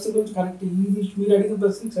ఈ వ్యవస్థ గురించి కరెక్ట్ మీరు అడిగిన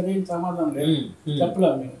ప్రశ్నకి సరైన సమాధానం లేదు,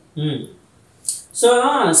 చెప్పలేము మేము. సో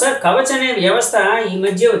సార్ కవచ్ అనే వ్యవస్థ ఈ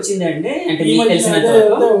మధ్య వచ్చిందండి, అంటే ఈ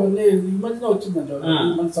మధ్యన వచ్చిందంట.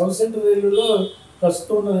 మన సౌత్ సెంట్రల్ రైల్వేలో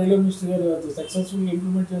ప్రస్తుతం ఉన్న రైల్వే మినిస్టర్ గారు సక్సెస్ఫుల్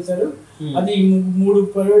ఇంప్లిమెంట్ చేశారు. అది 3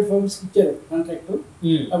 ప్రైవేట్ ఫర్మ్స్ కి ఇచ్చారు కాంట్రాక్ట్.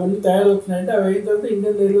 అవన్నీ తయారవుతున్నాయంటే అవి అయిన తర్వాత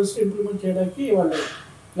ఇండియన్ రైల్వేస్ ఇంప్లిమెంట్ చేయడానికి వాళ్ళు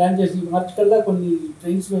ప్లాన్ చేసి మార్చి కల్లా కొన్ని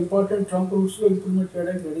ట్రైన్స్లో ఇంపార్టెంట్ ట్రంక్ రూట్స్లో ఇంప్లిమెంట్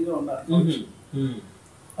చేయడానికి రెడీగా ఉన్నారు.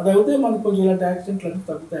 అది అయితే మనకు కొంచెం ఇలాంటి యాక్సిడెంట్లు అన్నీ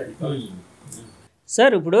తగ్గుతాయి.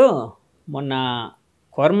 సార్ ఇప్పుడు మొన్న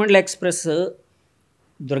కోరమండల్ ఎక్స్ప్రెస్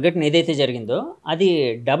దుర్ఘటన ఏదైతే జరిగిందో అది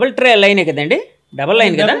డబుల్ ట్రే లైనే కదండి? డబుల్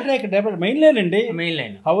లైన్ కదా? డబుల్ మెయిన్ లైన్ అండి, main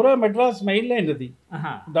line Howrah Madras main line. అది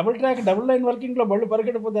double track, double line working లో బళ్ళు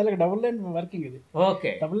పరిగెడిపోతే అలాగే డబుల్ లైన్ వర్కింగ్. ఇది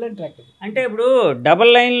ఓకే, డబుల్ లైన్ ట్రాక్. అది అంటే ఇప్పుడు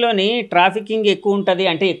డబుల్ లైన్లోని ట్రాఫికింగ్ ఎక్కువ ఉంటుంది,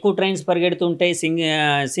 అంటే ఎక్కువ ట్రైన్స్ పరిగెడుతుంటాయి,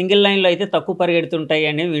 సింగిల్ లైన్లో అయితే తక్కువ పరిగెడుతుంటాయి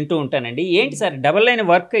అని వింటూ ఉంటానండి. ఏంటి సార్ డబుల్ లైన్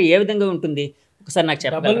వర్క్ ఏ విధంగా ఉంటుంది ఒకసారి నాకు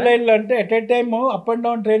చెప్పండి. డబుల్ లైన్లో అంటే at a time up and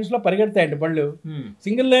down trains లో పరిగెడతాయండి బళ్ళు.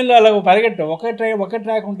 సింగిల్ లైన్ లో అలా పరిగెట్ట ఒక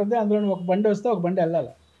ట్రాక్ ఉంటుంది, అందులో ఒక బండి వస్తే ఒక బండి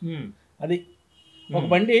వెళ్ళాలి. అది ఒక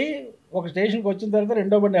బండి ఒక స్టేషన్కి వచ్చిన తర్వాత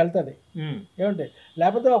రెండో బండి వెళ్తుంది ఏమంటే,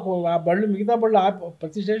 లేకపోతే ఆ బళ్ళు మిగతా బళ్ళు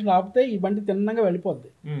ప్రతి స్టేషన్ ఆపితే ఈ బండి తిన్నంగా వెళ్ళిపోద్ది.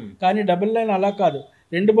 కానీ డబుల్ లైన్ అలా కాదు,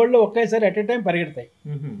 రెండు బళ్ళు ఒకేసారి ఎట్ ఏ టైం పరిగెడతాయి.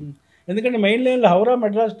 ఎందుకంటే మెయిన్ లైన్లో హౌరా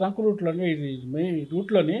మెడ్రాస్ ట్రంక్ రూట్లోని, ఇది మెయిన్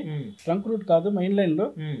రూట్లోని ట్రంక్ రూట్ కాదు మెయిన్ లైన్లో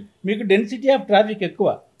మీకు డెన్సిటీ ఆఫ్ ట్రాఫిక్ ఎక్కువ.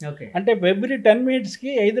 అంటే ఎవ్రీ 10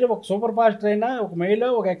 minutesకి ఐదర్ ఒక సూపర్ ఫాస్ట్ ట్రైన్, ఒక మెయిల్,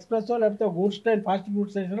 ఒక ఎక్స్ప్రెస్, లేకపోతే ఒక goods train, fast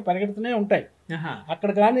goods train పరిగెడుతూనే ఉంటాయి.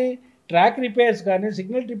 అక్కడ కానీ ట్రాక్ రిపేర్స్ కానీ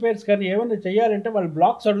సిగ్నల్ రిపేర్స్ కానీ ఏమైనా చేయాలంటే వాళ్ళు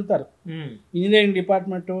బ్లాక్స్ అడుగుతారు. ఇంజనీరింగ్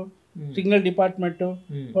డిపార్ట్మెంటు, సిగ్నల్ డిపార్ట్మెంటు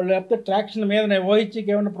వాళ్ళు, లేకపోతే ట్రాక్షన్ మీద ఓహెచ్కి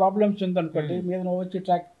ఏమైనా ప్రాబ్లమ్స్ ఉందనుకోండి, మీద ఓహెచ్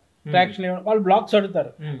ట్రాక్షన్ వాళ్ళు బ్లాక్స్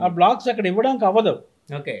అడుగుతారు. ఆ బ్లాక్స్ అక్కడ ఇవ్వడానికి అవ్వదు.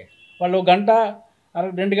 వాళ్ళు 1 గంట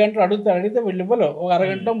 2 గంటలు అడుగుతారు, అడిగితే వీళ్ళు ఇవ్వరు. ఒక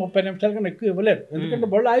అరగంట 30 నిమిషాల కన్నా ఎక్కువ ఇవ్వలేరు, ఎందుకంటే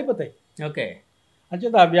బళ్ళు ఆగిపోతాయి.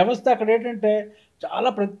 అంచేత ఆ వ్యవస్థ అక్కడ ఏంటంటే చాలా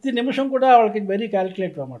ప్రతి నిమిషం కూడా వాళ్ళకి వెరీ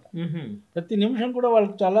క్యాలిక్యులేటివ్ అన్నమాట. ప్రతి నిమిషం కూడా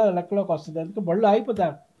వాళ్ళకి చాలా లెక్కలోకి వస్తుంది, అందుకే బళ్ళు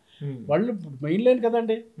అయిపోతాయి. బళ్ళు మెయిన్ లైన్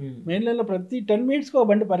కదండి, మెయిన్ లైన్లో ప్రతి 10 minutesకి ఒక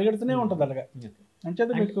బండి పరిగెడుతూనే ఉంటుంది అలాగా.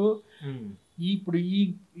 అంచేత మీకు ఇప్పుడు ఈ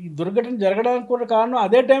దుర్ఘటన జరగడానికి కూడా కారణం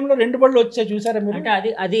అదే టైంలో 2 బళ్ళు వచ్చాయి చూసారా మీరు?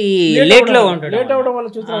 అది లేట్ అవడం వల్ల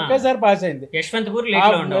చూసారా, ఒకేసారి పాస్ అయింది.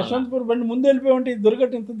 యశ్వంతపూర్ బండి ముందు వెళ్ళిపోయి ఉంటే ఈ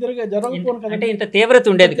దుర్ఘటన ఇంత జరగకపోను కదా, ఇంత తీవ్రత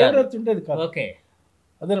ఉండేది కాదు.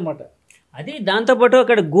 అదనమాట. అది దాంతోపాటు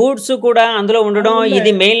అక్కడ గూడ్స్ కూడా అందులో ఉండడం,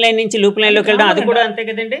 ఇది మెయిన్ లైన్ నుంచి లూప్ లైన్లోకి వెళ్ళడం, అది కూడా అంతే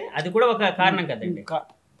కదండి, అది కూడా ఒక కారణం కదండి.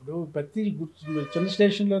 ఇప్పుడు ప్రతి చిన్న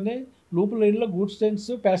స్టేషన్లోనే లూప్ లైన్లో గూడ్స్ ట్రైన్స్,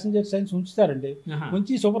 ప్యాసింజర్ ట్రైన్స్ ఉంచుతారండి.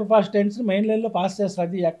 ఉంచి సూపర్ ఫాస్ట్ ట్రైన్స్ మెయిన్ లైన్లో పాస్ చేస్తారు.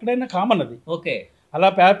 అది ఎక్కడైనా కామన్ అది. అలా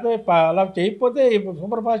అలా చేయకపోతే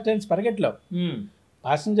సూపర్ ఫాస్ట్ ట్రైన్స్ పరిగెట్టలేవు.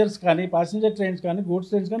 ప్యాసింజర్స్ కానీ ప్యాసింజర్ ట్రైన్స్ కానీ గూడ్స్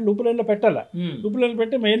ట్రైన్స్ కానీ లూప్ లైన్లో పెట్టాలా, లూప్ లైన్లో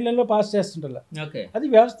పెట్టి మెయిన్ లైన్లో పాస్ చేస్తుంటారు. అది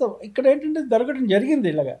వ్యవస్థ. ఇక్కడ ఏంటంటే జరగడం జరిగింది,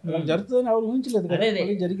 ఇలాగా జరుగుతుందని ఎవరు ఊహించలేదు కదా,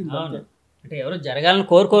 జరిగింది. అంటే ఎవరు జరగాలని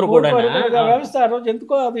కోరుకోరు కూడా వ్యవస్థ. ఆ రోజు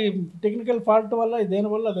ఎందుకో అది టెక్నికల్ ఫాల్ట్ వల్ల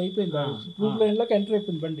దేనివల్ల అది అయిపోయింది, లూప్ లైన్లోకి ఎంటర్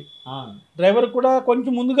అయిపోయింది బండి. డ్రైవర్ కూడా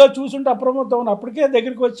కొంచెం ముందుగా చూసుంటే అప్రమత్తం, అప్పటికే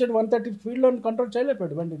దగ్గరికి వచ్చాడు 130 స్పీడ్లో కంట్రోల్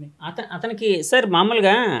చేయలేకపోయాడు బండిని. అతనికి సార్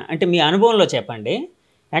మామూలుగా అంటే మీ అనుభవంలో చెప్పండి,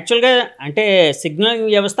 యాక్చువల్గా అంటే సిగ్నల్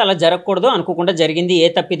వ్యవస్థ అలా జరగకూడదు, అనుకోకుండా జరిగింది, ఏ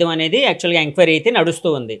తప్పిదం అనేది యాక్చువల్గా ఎంక్వైరీ అయితే నడుస్తూ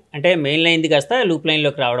ఉంది. అంటే మెయిన్ లైన్ది కాస్త లూప్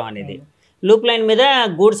లైన్లోకి రావడం అనేది, లూప్ లైన్ మీద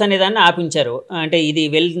గూడ్స్ అనేదాన్ని ఆపించారు. అంటే ఇది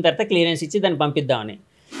వెళ్ళిన తర్వాత క్లియరెన్స్ ఇచ్చి దాన్ని పంపిద్దామని.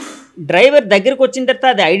 డ్రైవర్ దగ్గరికి వచ్చిన తర్వాత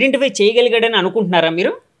అది ఐడెంటిఫై చేయగలిగాడని అనుకుంటున్నారా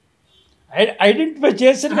మీరు? ఐడెంటిఫై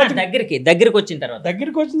చేశారు దగ్గరికి వచ్చిన తర్వాత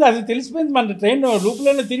వచ్చింది, అది తెలిసిపోయింది మన ట్రైన్ లూప్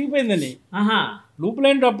లైన్లో తిరిగిపోయిందని. లూప్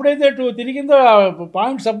లైన్ అప్పుడైతే తిరిగిందో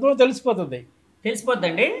పాయింట్ శబ్దం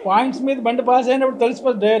తెలిసిపోద్దండి. పాయింట్స్ మీద బండి పాస్ అయినప్పుడు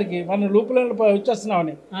తెలిసిపోతుంది డ్రైవర్కి మనం లూప్ లైన్లో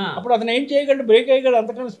వచ్చేస్తున్నామని. అప్పుడు అతను ఏం చేయగలడు, బ్రేక్ వేయగలడు,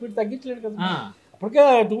 అంతకన్నా స్పీడ్ తగ్గించలేడు కదా. అప్పటికే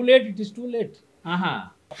ఇట్ ఈస్ టూ లేట్.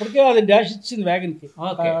 అప్పటికే అది డాష్ ఇచ్చింది వ్యాగన్కి,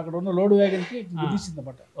 అక్కడ ఉన్న లోడ్ వ్యాగన్కి గుద్దేసింది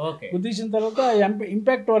అనమాట. గుద్దేసిన తర్వాత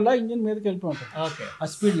ఇంపాక్ట్ వల్ల ఇంజిన్ మీదకి వెళ్ళిపోయి ఉంటుంది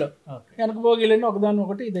ఆ స్పీడ్లో. వెనక బోగీలని ఒకదాని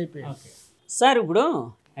ఒకటి ఇది అయిపోయింది. సార్ ఇప్పుడు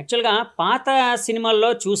యాక్చువల్గా పాత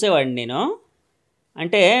సినిమాల్లో చూసేవాడిని నేను,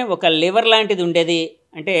 అంటే ఒక లివర్ లాంటిది ఉండేది,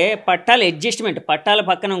 అంటే పట్టాలు అడ్జస్ట్మెంట్, పట్టాల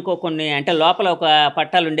పక్కన ఇంకో కొన్ని అంటే లోపల ఒక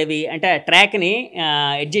పట్టాలు ఉండేవి, అంటే ట్రాక్ని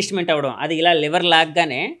అడ్జస్ట్మెంట్ అవ్వడం, అది ఇలా లివర్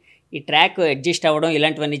లాగ్గానే ఈ ట్రాక్ అడ్జస్ట్ అవ్వడం,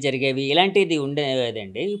 ఇలాంటివన్నీ జరిగేవి, ఇలాంటిది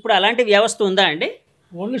ఉండేదండి. ఇప్పుడు అలాంటి వ్యవస్థ ఉందా అండి?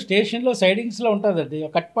 ఓన్లీ స్టేషన్లో సైడింగ్స్లో ఉంటుందండి,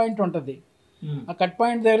 కట్ పాయింట్ ఉంటుంది. ఆ కట్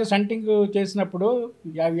పాయింట్ దగ్గర సంటింగ్ చేసినప్పుడు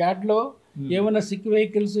యార్డ్లో ఏమైనా సిక్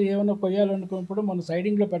వెహికల్స్ ఏమైనా కొయ్యాలనుకున్నప్పుడు మనం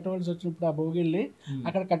సైడింగ్లో పెట్టవలసి వచ్చినప్పుడు ఆ బోగిల్ని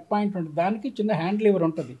అక్కడ కట్ పాయింట్ ఉంటుంది, దానికి చిన్న హ్యాండ్ లివర్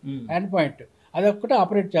ఉంటుంది, హ్యాండ్ పాయింట్, అది ఒక్కటే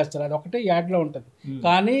ఆపరేట్ చేస్తారు, అది ఒకటే యార్డ్లో ఉంటుంది.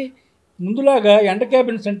 కానీ ముందులాగా ఎండ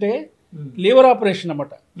క్యాబిన్స్ అంటే లివర్ ఆపరేషన్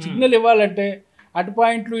అన్నమాట. సిగ్నల్ ఇవ్వాలంటే అటు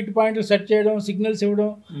పాయింట్లు ఇటు పాయింట్లు సెట్ చేయడం, సిగ్నల్స్ ఇవ్వడం,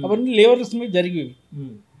 అవన్నీ లివర్స్ మీద జరిగేవి.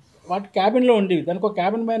 వాటి క్యాబిన్లో ఉండేవి, దానికి ఒక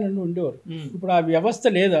క్యాబిన్ మ్యాన్ ఉండేవారు. ఇప్పుడు ఆ వ్యవస్థ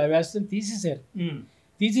లేదు, ఆ వ్యవస్థను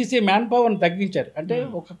తీసేసి మ్యాన్ పవర్ని తగ్గించారు. అంటే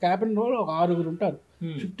ఒక క్యాబిన్లో ఒక 6 ఉంటారు,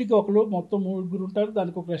 షిఫ్ట్కి ఒకరు, మొత్తం 3 ఉంటారు,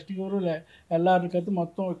 దానికి ఒక రెస్ట్ ఎవరు ఎల్ఆర్కి అయితే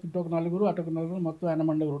మొత్తం ఇటు ఒక 4, అటు ఒక 4, మొత్తం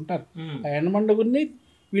 8 ఉంటారు. ఆ 8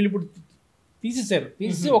 వీళ్ళు ఇప్పుడు తీసేశారు.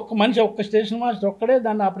 తీసి ఒక్క మనిషి ఒక్క స్టేషన్ మాస్టర్ ఒక్కడే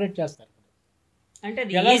దాన్ని ఆపరేట్ చేస్తారు. అంటే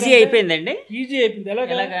ఈజీ అయిపోయిందండి. ఈజీ అయిపోయింది.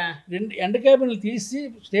 ఎలాగా ఎండ్ క్యాబిన్లు తీసి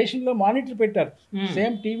స్టేషన్లో మానిటర్ పెట్టారు.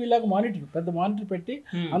 సేమ్ టీవీ లాగా మానిటర్, పెద్ద మానిటర్ పెట్టి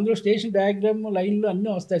అందులో స్టేషన్ డయాగ్రామ్ లైన్లు అన్నీ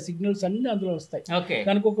వస్తాయి, సిగ్నల్స్ అన్నీ అందులో వస్తాయి.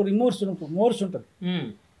 దానికి ఒక మోర్స్ ఉంటుంది.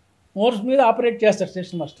 మోర్స్ మీద ఆపరేట్ చేస్తారు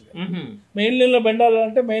స్టేషన్ మాస్టర్. మెయిన్ లైన్లో బండి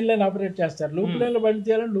వెళ్ళాలంటే మెయిన్ లైన్ ఆపరేట్ చేస్తారు. లూప్ లైన్లో బండి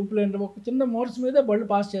తీయాలంటే లూప్ లైన్ ఒక చిన్న మోర్స్ మీద బళ్ళు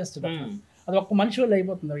పాస్ చేస్తారు. అది ఒక్క మనిషి వాళ్ళు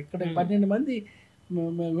అయిపోతుంది. ఇక్కడ 12 మంది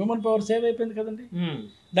హ్యూమన్ పవర్ సేవ్ అయిపోయింది కదండి.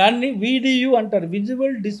 దాన్ని VDU అంటారు,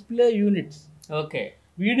 visual display units. Okay.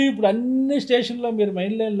 VDU ఇప్పుడు అన్ని స్టేషన్లో మీరు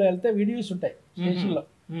మెయిన్ లైన్లో వెళ్తే VDUs ఉంటాయి స్టేషన్లో.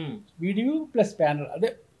 VDU ప్లస్ ప్యానల్, అదే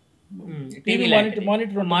టీవీ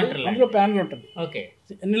మానిటర్ ఉంటుంది, అందులో ప్యానల్ ఉంటుంది.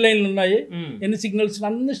 ఎన్ని లైన్లు ఉన్నాయి, ఎన్ని సిగ్నల్స్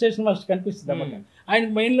అన్ని స్టేషన్ మాస్టర్ కనిపిస్తుంది అన్నమాట. ఆయన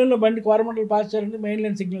మెయిన్ లైన్లో బండి కోరమండల్ పాస్ చేయాలంటే మెయిన్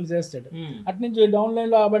లైన్ సిగ్నల్స్ వేస్తాడు. అట్నుంచి డౌన్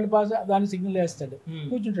లైన్లో ఆ బండి పాస్ దాని సిగ్నల్ వేస్తాడు,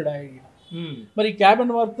 కూర్చుంటాడు ఆయన. మరి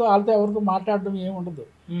క్యాబిన్ వర్క్తో వాళ్ళతో ఎవరితో మాట్లాడడం ఏముండదు.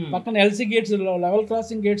 పక్కన LC gates, level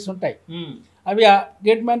crossing gates ఉంటాయి. అవి ఆ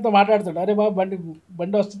గేట్ మ్యాన్తో మాట్లాడతాడు. అరే బాబు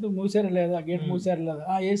బండి వస్తుంది, మూసారా లేదా, గేట్ మూసారా లేదా,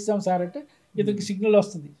 వేస్తాం సార్ అంటే ఇతనికి సిగ్నల్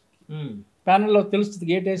వస్తుంది, ప్యానల్లో తెలుస్తుంది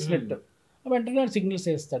గేట్ వేసినట్టు. వెంటనే సిగ్నల్స్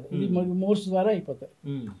వేస్తాడు. ఇది మోర్స్ ద్వారా అయిపోతాయి.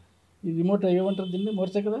 ఈ రిమోట్ ఏమంటారు దీన్ని,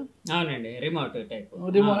 మోర్సే కదా. అవునండి, రిమోట్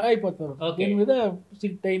అయిపోతారు. దీని మీద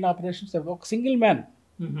ట్రైన్ ఆపరేషన్స్ ఒక single man.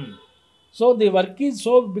 So the work is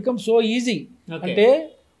become so easy. అంటే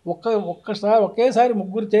ఒకేసారి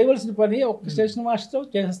ముగ్గురు చేయవలసిన పని ఒక్క స్టేషన్ మాస్టర్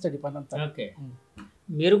చేసేస్తాడు ఈ పని అంతా.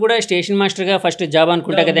 మీరు కూడా స్టేషన్ మాస్టర్గా ఫస్ట్ జాబ్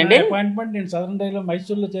అనుకుంటా కదండి. అపాయింట్మెంట్ నేను సదరన్ రైల్లో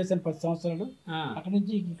మైసూర్లో చేశాను 10 సంవత్సరాలు. అక్కడ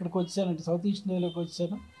నుంచి ఇక్కడికి వచ్చానంటే సౌత్ ఈస్ట్ రైల్లోకి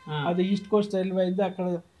వచ్చాను. అది ఈస్ట్ కోస్ట్ రైల్వే అయింది, అక్కడ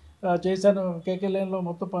చేశాను. KK లైన్లో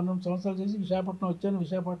మొత్తం 12 సంవత్సరాలు చేసి విశాఖపట్నం వచ్చాను.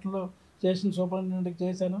 విశాఖపట్నంలో స్టేషన్ సూపరింటెండెంట్కి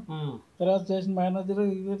చేశాను. తర్వాత స్టేషన్ మేనేజర్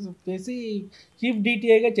చేసి చీఫ్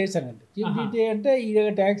DTIగా చేశానండి. చీఫ్ DTI అంటే ఈ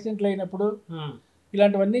యాక్సిడెంట్లు అయినప్పుడు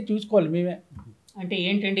ఇలాంటివన్నీ చూసుకోవాలి మేమే. అంటే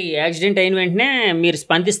ఏంటండి, యాక్సిడెంట్ అయిన వెంటనే మీరు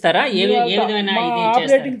స్పందిస్తారా?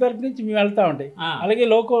 ఆపరేటింగ్ తరఫు నుంచి మేము వెళ్తా ఉంటాయి. అలాగే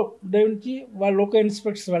లోకో నుంచి వాళ్ళు లోకో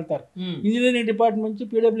ఇన్స్పెక్టర్స్ వెళ్తారు, ఇంజనీరింగ్ డిపార్ట్మెంట్ నుంచి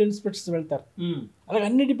PW ఇన్స్పెక్టర్స్ వెళ్తారు. అలాగే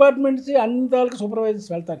అన్ని డిపార్ట్మెంట్స్ అన్ని తాలూకు సూపర్వైజర్స్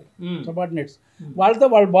వెళ్తారు, సబార్డినేట్స్. వాళ్ళతో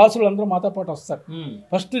వాళ్ళ బాసులు అందరూ మాతో పాటు వస్తారు.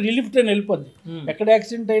 ఫస్ట్ రిలీఫ్ ట్రైన్ వెళ్ళిపోద్ది. ఎక్కడ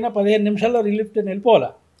యాక్సిడెంట్ అయినా 15 నిమిషాల్లో రిలీఫ్ ట్రైన్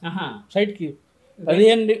వెళ్ళిపోవాలా సైట్కి.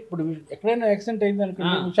 15 ఇప్పుడు ఎక్కడైనా యాక్సిడెంట్ అయింది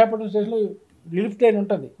అనుకోండి, విశాఖపట్నం స్టేషన్లో రిలీఫ్ ట్రైన్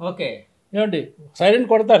ఉంటుంది. ఏమండి, సైరన్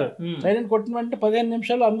కొడతారు. సైరన్ కొట్టిన వెంటనే 15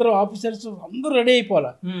 నిమిషాలు అందరూ ఆఫీసర్స్ అందరూ రెడీ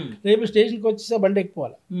అయిపోవాలా. రేపు స్టేషన్కి వచ్చేసా బండి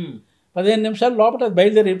ఎక్కిపోవాలి. 15 నిమిషాలు లోపల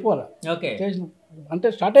బయలుదేరి వెళ్ళిపోవాలి స్టేషన్. అంటే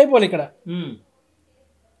స్టార్ట్ అయిపోవాలి ఇక్కడ,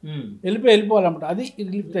 వెళ్ళిపోవాలన్నమాట. అది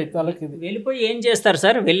రిలీఫ్ ట్రైన్ తలకి. వెళ్ళిపోయి ఏం చేస్తారు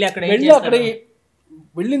సార్? అక్కడ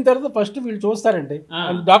వెళ్ళిన తర్వాత ఫస్ట్ వీళ్ళు చూస్తారండి.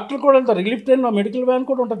 డాక్టర్ కూడా వెళ్తారు. రిలీఫ్ ట్రైన్లో మెడికల్ వ్యాన్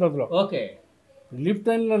కూడా ఉంటుంది అందులో. రిలీఫ్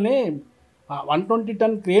ట్రైన్లోనే 120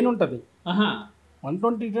 టన్ క్రేన్ ఉంటుంది.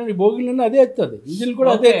 120 టన్ బోగిలను అదే ఎత్తుంది, ఇంజిన్ కూడా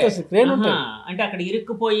అదే ఎత్తేస్తుంది, క్రేన్ ఉంటుంది. అంటే అక్కడ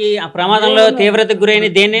ఇరుక్కుపోయి ఆ ప్రమాదంలో తీవ్రతకు గురైన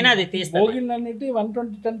దేన్నైనా అది తీస్తుంది. బోగిలు అన్నిటి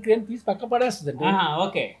 120 టన్ క్రేన్ తీసి పక్క పడేస్తుంది.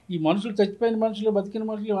 ఈ మనుషులు, చచ్చిపోయిన మనుషులు, బతికిన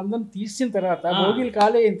మనుషులు అందరిని తీసిన తర్వాత బోగిలు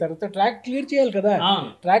ఖాళీ అయిన తర్వాత ట్రాక్ క్లియర్ చేయాలి కదా.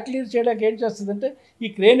 ట్రాక్ క్లియర్ చేయడానికి ఏం చేస్తుంది అంటే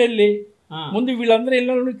ఈ క్రేన్ వెళ్ళి ముందు వీళ్ళందరూ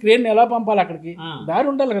వెళ్ళిన క్రేన్ ఎలా పంపాలి, అక్కడికి దారి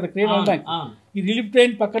ఉండాలి కదా క్రేన్ వెళ్ళడానికి. ఈ రిలీఫ్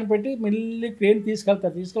ట్రైన్ పక్కన పెట్టి మళ్ళీ క్రేన్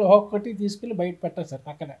తీసుకెళ్తారు. ఒక్కటి తీసుకెళ్ళి బయట పెట్టేస్తారు,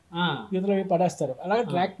 పక్కన యువతలో పడేస్తారు. అలాగే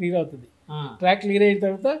ట్రాక్ క్లియర్ అవుతుంది. ట్రాక్ క్లియర్ అయిన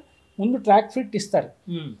తర్వాత ముందు ట్రాక్ ఫిట్ ఇస్తారు.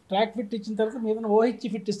 ట్రాక్ ఫిట్ ఇచ్చిన తర్వాత మీద OHC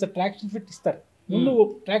ఫిట్ ఇస్తారు, ట్రాక్షన్ ఫిట్ ఇస్తారు. ముందు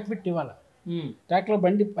ట్రాక్ ఫిట్ ఇవ్వాలి. ట్రాక్లో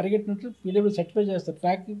బండి పరిగెట్టినట్లు PW సర్టిఫై చేస్తారు.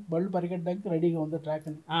 ట్రాక్ బళ్ళు పరిగెట్టడానికి రెడీగా ఉంది ట్రాక్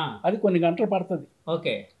అని. అది కొన్ని గంటలు పడుతుంది.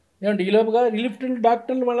 ఏమంటే ఈ లోపుగా రిలీఫ్ ట్రైన్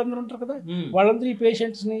డాక్టర్లు వాళ్ళందరూ ఉంటారు కదా, వాళ్ళందరూ ఈ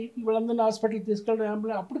పేషెంట్స్ని వాళ్ళందరినీ హాస్పిటల్కి తీసుకెళ్ళడం,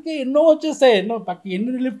 అంబులెన్స్ అప్పటికే ఎన్నో వచ్చేస్తాయి.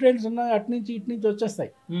 ఎన్ని రిలీఫ్ ట్రైన్స్ ఉన్నాయి అటు నుంచి ఇటు నుంచి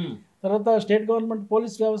వచ్చేస్తాయి. తర్వాత స్టేట్ గవర్నమెంట్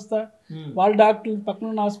పోలీస్ వ్యవస్థ, వాళ్ళ డాక్టర్లు పక్కన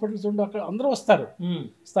ఉన్న హాస్పిటల్స్ ఉండి అక్కడ అందరూ వస్తారు.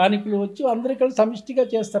 స్థానికులు వచ్చి అందరూ ఇక్కడ సమిష్టిగా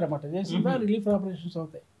చేస్తారన్నమాట. చేసిన రిలీఫ్ ఆపరేషన్స్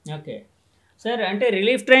అవుతాయి. సార్, అంటే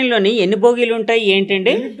రిలీఫ్ ట్రైన్లోని ఎన్ని బోగీలు ఉంటాయి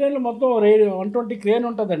ఏంటండి? రిలీఫ్ ట్రైన్లో మొత్తం 120 క్రేన్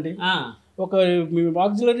ఉంటుందండి. ఒక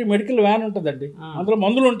ఆక్సిలరీ మెడికల్ వ్యాన్ ఉంటుందండి. అందులో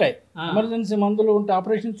మందులు ఉంటాయి, ఎమర్జెన్సీ మందులు ఉంటాయి.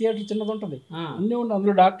 ఆపరేషన్ థియేటర్ చిన్నది ఉంటుంది, అన్నీ ఉంటాయి.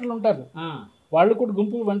 అందులో డాక్టర్లు ఉంటారు. వాళ్ళు కూడా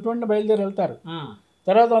గుంపు వెంటనే బయలుదేరి వెళ్తారు.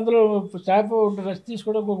 తర్వాత అందులో స్టాఫ్ రెస్ట్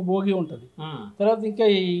తీసుకోవడానికి ఒక బోగి ఉంటుంది. తర్వాత ఇంకా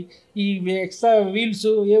ఈ ఎక్స్ట్రా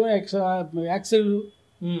వీల్స్ ఏమో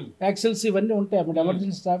యాక్సెల్స్ ఇవన్నీ ఉంటాయి అన్నమాట.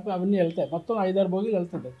 ఎమర్జెన్సీ స్టాఫ్ అవన్నీ వెళ్తాయి. మొత్తం 5-6 బోగీలు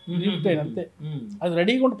వెళ్తుంది రిలీఫ్ ట్రైన్ అంతే. అది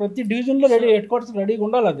రెడీగా ఉంటుంది, ప్రతి డివిజన్లో హెడ్ క్వార్టర్స్ రెడీగా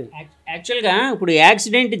ఉండాలి. అది యాక్చువల్గా ఇప్పుడు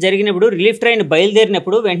యాక్సిడెంట్ జరిగినప్పుడు రిలీఫ్ ట్రైన్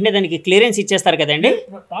బయలుదేరినప్పుడు వెంటనే దానికి క్లియరెన్స్ ఇచ్చేస్తారు కదండి.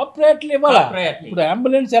 టాప్ ప్రయారిటీలు ఇవ్వాలా. ఇప్పుడు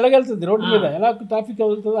అంబులెన్స్ ఎలాగెళ్తుంది రోడ్డు మీద, ఎలా ట్రాఫిక్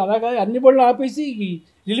వెళ్తుంది, అలాగా అన్ని బళ్ళు ఆపేసి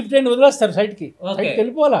రిలీఫ్ ట్రైన్ వదిలేస్తారు సైడ్కి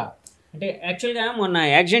వెళ్ళిపోవాలా. అంటే యాక్చువల్గా మొన్న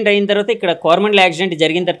యాక్సిడెంట్ అయిన తర్వాత ఇక్కడ కోరమండల్ యాక్సిడెంట్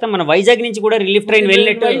జరిగిన తర్వాత మన వైజాగ్ నుంచి కూడా రిలీఫ్ ట్రైన్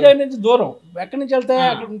వెళ్ళినట్టు. వైజాగ్ నుంచి దూరం ఎక్కడి నుంచి వెళ్తాయి,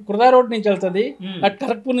 కుర్దా రోడ్ నుంచి వెళ్తుంది, అటు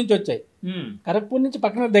ఖరగ్పూర్ నుంచి వచ్చాయి. ఖరగ్పూర్ నుంచి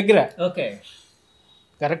పక్కన దగ్గర. ఓకే.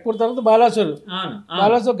 ఖరగ్పూర్ తర్వాత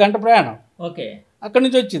బాలాసూర్ గంట ప్రయాణం. ఓకే. అక్కడి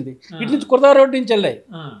నుంచి వచ్చింది. ఇటు నుంచి కుర్దా రోడ్ నుంచి వెళ్ళాయి,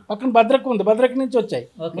 పక్కన భద్రక్ ఉంది, భద్రక్ నుంచి వచ్చాయి.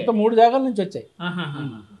 మొత్తం 3 జాగాల నుంచి వచ్చాయి.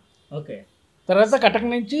 ఓకే. తర్వాత కటక్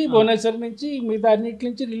నుంచి, భువనేశ్వర్ నుంచి, మిగతా అన్నిటి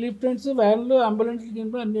నుంచి రిలీఫ్ ట్రైన్స్, వ్యాన్లు,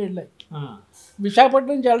 అంబులెన్స్లు అన్నీ వెళ్ళాయి.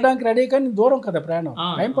 విశాఖపట్నం నుంచి వెళ్ళడానికి రెడీ, కానీ దూరం కదా ప్రయాణం,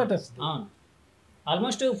 టైం పట్టేస్తుంది.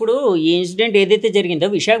 ఆల్మోస్ట్ ఇప్పుడు ఈ ఇన్సిడెంట్ ఏదైతే జరిగిందో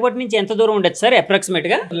విశాఖపట్నం నుంచి ఎంత దూరం ఉండదు సార్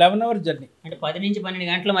అప్రాక్సిమేట్గా? 11 hours జర్నీ. అంటే 10 నుంచి 12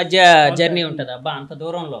 గంటల మధ్య జర్నీ ఉంటుంది. అబ్బా, అంత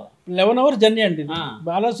దూరంలో 11 hours జర్నీ అండి.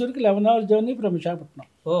 బాలాసూర్కి 11 hours journey from Visakhapatnam.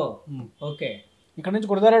 Okay. ఇక్కడ నుంచి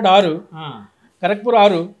కుర్దా రోడ్ 6, ఖరగ్పూర్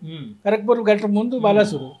 6, ఖరగ్పూర్ గంట ముందు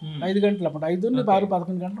బాలాసూరు 5 గంటలు. అప్పుడు 5 నుంచి 6,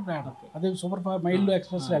 11 గంటలు ప్రయాణం. అదే సూపర్ మైళ్ళు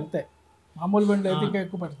ఎక్స్ప్రెస్ వెళ్తే, మామూలు బండ్లు అయితే ఇంకా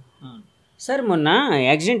ఎక్కువ పడుతుంది. సార్ మొన్న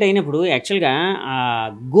యాక్సిడెంట్ అయినప్పుడు యాక్చువల్గా ఆ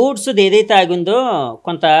గూడ్స్ ఏదైతే ఆగిందో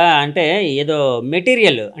కొంత అంటే ఏదో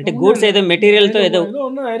మెటీరియల్, అంటే గూడ్స్ ఏదో మెటీరియల్తో ఏదో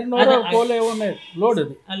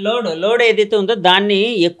లోడ్ ఏదైతే ఉందో దాన్ని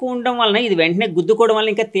ఎక్కువ ఉండడం వలన ఇది వెంటనే గుద్దుకోవడం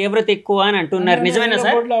వల్ల ఇంకా తీవ్రత ఎక్కువ అని అంటున్నారు. నిజమేనా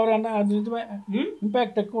సార్?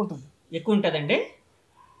 ఇంపాక్ట్ ఎక్కువ ఉంటుంది. ఎక్కువ ఉంటుందండి.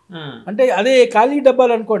 అంటే అదే ఖాళీ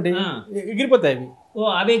డబ్బాలు అనుకోండి, ఎగిరిపోతాయి అవి.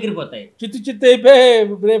 అవి ఎగిరిపోతాయి, చిత్తు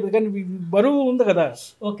అయిపోయి. కానీ బరువు ఉంది కదా,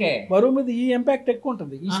 ఓకే, బరువు మీద ఈ ఇంపాక్ట్ ఎక్కువ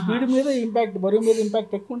ఉంటుంది. ఈ స్పీడ్ మీద ఇంపాక్ట్, బరువు మీద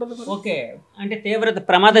ఇంపాక్ట్ ఎక్కువ ఉంటుంది. ఓకే. అంటే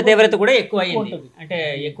ప్రమాద తీవ్రత కూడా ఎక్కువ అయింది, అంటే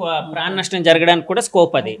ఎక్కువ ప్రాణ నష్టం జరగడానికి కూడా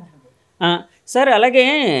స్కోప్ అది. సార్ అలాగే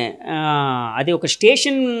అది ఒక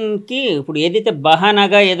స్టేషన్కి ఇప్పుడు ఏదైతే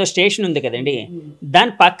బహానాగా ఏదో స్టేషన్ ఉంది కదండి,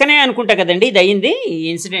 దాని పక్కనే అనుకుంటా కదండి ఇది అయింది ఈ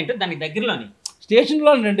ఇన్సిడెంట్? దానికి దగ్గరలోనే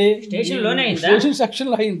స్టేషన్లోనండి. స్టేషన్లోనే అయింది, స్టేషన్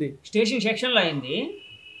సెక్షన్లో అయింది. స్టేషన్ సెక్షన్లో అయింది.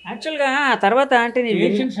 యాక్చువల్గా ఆ తర్వాత అంటే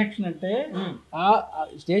స్టేషన్ సెక్షన్ అంటే ఆ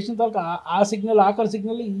స్టేషన్ తర్వాత ఆ సిగ్నల్, ఆఖరి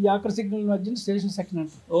సిగ్నల్, ఈ ఆఖరి సిగ్నల్ మధ్య స్టేషన్ సెక్షన్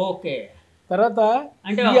అంటే. ఓకే. తర్వాత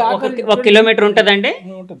అంటే 1 కిలోమీటర్ ఉంటుందండి.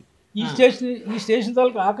 ఉంటుంది. ఈ స్టేషన్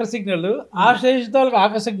తాలూకు ఆఖరి సిగ్నల్, ఆ స్టేషన్ తాలూకు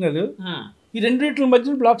ఆఖరి సిగ్నల్, ఈ రెండింటి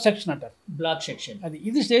మధ్య బ్లాక్ సెక్షన్ అంటారు. బ్లాక్ సెక్షన్ అది.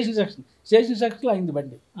 ఇది స్టేషన్ సెక్షన్. స్టేషన్ సెక్షన్లో అయింది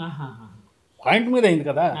బండి. పాయింట్ మీద అయింది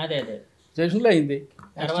కదా, అదే అదే స్టేషన్లో అయింది.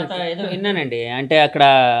 తర్వాత ఏదో విన్నానండి, అంటే అక్కడ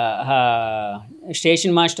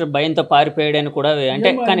స్టేషన్ మాస్టర్ భయంతో పారిపోయాడని కూడా, అంటే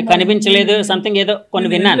కానీ కనిపించలేదు సంథింగ్ ఏదో కొన్ని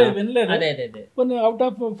విన్నాను. అదే అదే అదే కొన్ని అవుట్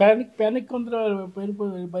ఆఫ్ ప్యానిక్ కొందరు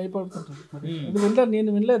భయపడుతుంటారు. నేను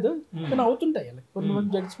వినలేదు, కానీ అవుతుంటాయి కొన్ని మంది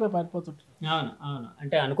జడ్జిపోయి పారిపోతుంటారు. అవును అవును.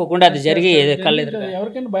 అంటే అనుకోకుండా అది జరిగి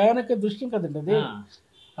ఎవరికైనా భయానక దృశ్యం కదండి అది.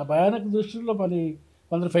 ఆ భయానక దృష్టిలో మరి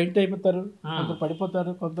కొందరు ఫెయింట్ అయిపోతారు, కొందరు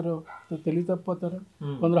పడిపోతారు, కొందరు తెలివి తప్పిపోతారు,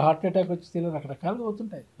 కొందరు హార్ట్ అటాక్ వచ్చి తెలియదు, రకరకాలుగా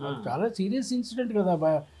అవుతుంటాయి. చాలా సీరియస్ ఇన్సిడెంట్ కదా.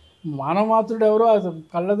 మానవ మాతృడు ఎవరో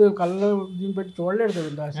కళ్ళ దీన్ని పెట్టి చూడలేడు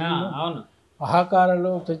కదండి. ఆ సీన్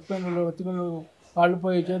ఆహాకారాలు, చచ్చిపోయిన వెతుకులు, కాళ్ళు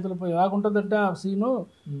పోయి చేతులు పోయి ఎలాగుంటుందంటే ఆ సీను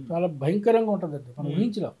చాలా భయంకరంగా ఉంటుందండి, మనం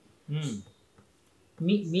ఊహించలేం.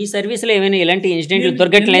 మీ సర్వీస్లో ఏమైనా ఇలాంటి ఇన్సిడెంట్లు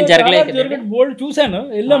దుర్ఘటనలు జరగలేదు? బోల్డ్ చూశాను,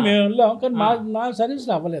 మేము వెళ్ళాం, కానీ నా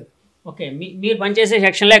సర్వీస్లో అవ్వలేదు. ఓకే. మీరు పనిచేసే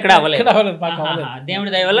సెక్షన్లో ఎక్కడ అవ్వలేదు?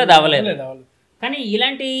 దేవుడి దయ వల్ల అది అవ్వలేదు. కానీ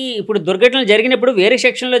ఇలాంటి ఇప్పుడు దుర్ఘటనలు జరిగినప్పుడు వేరే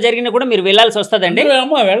సెక్షన్లో జరిగినా కూడా మీరు వెళ్ళాల్సి వస్తుందండి?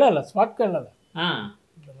 వెళ్ళాలి, స్పాట్కి వెళ్ళాలి.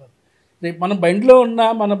 రేపు మన బండిలో ఉన్నా,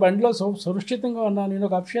 మన బండిలో సురక్షితంగా ఉన్నా, నేను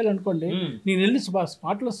ఒక అఫీషియల్ అనుకోండి, నేను వెళ్ళి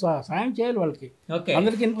స్పాట్లో సాయం చేయాలి వాళ్ళకి,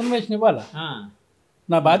 అందరికి ఇన్ఫర్మేషన్ ఇవ్వాలి.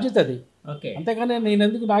 నా బాధ్యత అది. అంతేగాని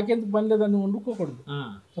నాకెందుకు పని లేదని వండుకోకూడదు.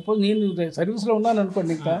 సపోజ్ నేను సర్వీస్లో ఉన్నాను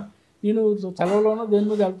అనుకోండి, ఇంకా నేను సెలవులోనో దేని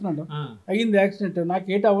మీద వెళ్తున్నాను, అయ్యింది యాక్సిడెంట్, నాకు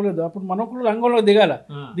ఏటి అవ్వలేదు, అప్పుడు మనం కూడా రంగంలో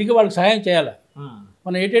దిగి వాళ్ళకి సహాయం చేయాలి.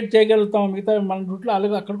 మనం ఏటేటి చేయగలుగుతాం, మిగతా మన రూట్లో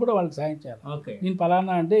అలాగే అక్కడ కూడా వాళ్ళకి సహాయం చేయాలి. నేను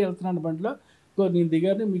పలానా అంటే వెళ్తున్నాను బండిలో, నేను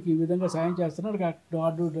దిగాను, మీకు ఈ విధంగా సాయం చేస్తున్నాడు,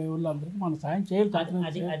 డ్రైవర్లు అందరికీ మనం సాయం చేయాలి.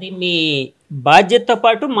 అది మీ బాధ్యతతో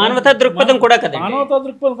పాటు మానవతా దృక్పథం కూడా కదా. మానవతా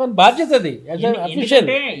దృక్పథం కానీ బాధ్యత అది.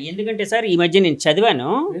 ఎందుకంటే సార్ ఈ మధ్య నేను చదివాను,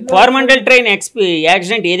 కోరమండల్ ట్రైన్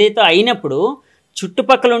యాక్సిడెంట్ ఏదైతే అయినప్పుడు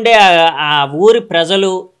చుట్టుపక్కల ఉండే ఆ ఊరి ప్రజలు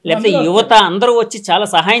లేకపోతే యువత అందరూ వచ్చి చాలా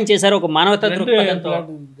సహాయం చేశారు ఒక మానవతా దృక్పథంతో.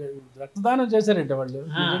 రక్తదానం చేశారంటే వాళ్ళు,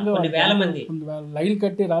 వేల మంది లైన్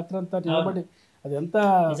కట్టి రాత్రంతా నిలబడి, అది ఎంత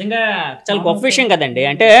నిజంగా చాలా గొప్ప విషయం కదండి.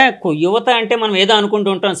 అంటే యువత అంటే మనం ఏదో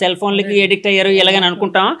అనుకుంటూ ఉంటాం, సెల్ ఫోన్లకి ఎడిక్ట్ అయ్యారు ఇలాగని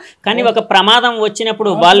అనుకుంటాం, కానీ ఒక ప్రమాదం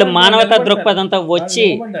వచ్చినప్పుడు వాళ్ళు మానవతా దృక్పథంతో వచ్చి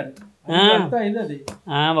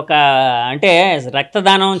ఒక అంటే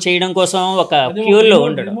రక్తదానం చేయడం కోసం ఒక క్యూర్లో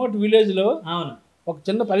ఉండడం. రిమోట్ విలేజ్ లో ఒక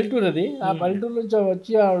చిన్న పల్లెటూరు అది. ఆ పల్లెటూరు నుంచి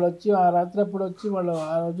వచ్చి ఆ రాత్రి అప్పుడు వచ్చి వాళ్ళు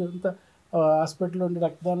ఆ రోజు అంతా హాస్పిటల్లో ఉండి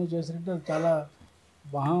రక్తదానం చేసినట్టు చాలా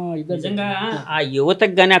నిజంగా ఆ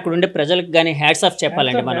యువతకు కానీ అక్కడ ఉండే ప్రజలకు కానీ హ్యాట్స్ ఆఫ్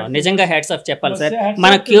చెప్పాలండి మనం, నిజంగా హ్యాట్స్ ఆఫ్ చెప్పాలి సార్.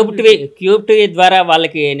 మన క్యూబ్ టీవీ ద్వారా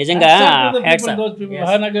వాళ్ళకి నిజంగా hats off.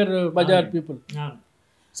 Mahanagar Bazar people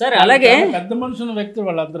sir. అలాగే పెద్ద మనుషుల వ్యక్తులు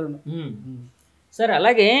వాళ్ళందరూ సార్.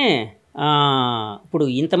 అలాగే ఇప్పుడు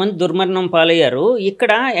ఇంతమంది దుర్మరణం పాలయ్యారు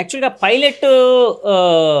ఇక్కడ. యాక్చువల్గా పైలట్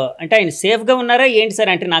అంటే ఆయన సేఫ్గా ఉన్నారా ఏంటి సార్?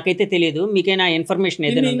 అంటే నాకైతే తెలియదు, మీకైనా ఇన్ఫర్మేషన్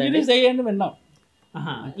ఏదైనా ఉందండి? విన్నాం,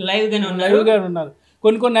 లైవ్గానే ఉన్నారు.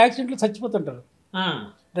 కొన్ని యాక్సిడెంట్లు చచ్చిపోతుంటారు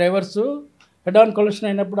డ్రైవర్స్. హెడ్ ఆన్ కొలిషన్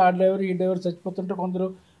అయినప్పుడు ఆ డ్రైవర్ ఈ డ్రైవర్ చచ్చిపోతుంటారు. కొందరు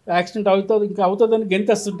యాక్సిడెంట్ అవుతుందని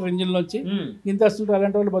గెంతేస్తుంటారు, ఇంజిన్లోంచి గెంతేస్తుంటారు.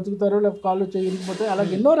 అలాంటి వాళ్ళు బతుకుతారు, లేకపోతే కాళ్ళు ఇరిగిపోతాయి.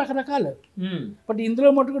 అలాగే ఎన్నో రకరకాలు. బట్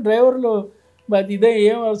ఇందులో మటుకు డ్రైవర్లు ఇదే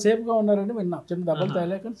ఏం సేఫ్గా ఉన్నారని విన్నాం. చిన్న దెబ్బలు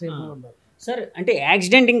తేలేక సేఫ్గా ఉన్నారు సార్. అంటే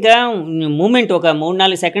యాక్సిడెంట్ ఇంకా మూమెంట్ ఒక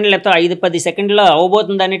 3-4 సెకండ్లు లేకపోతే 5-10 సెకండ్లో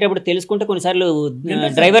అవబోతుంది అనేటప్పుడు తెలుసుకుంటే కొన్నిసార్లు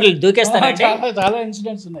డ్రైవర్లు దూకేస్తారు. చాలా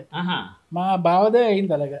ఇన్సిడెంట్స్ ఉన్నాయి. మా బావదే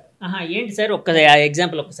అయింది అలాగా. ఏంటి సార్ ఒక్క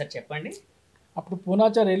ఎగ్జాంపుల్ ఒక్కసారి చెప్పండి. అప్పుడు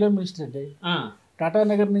పూనాచా రైల్వే మినిస్టర్ అండి.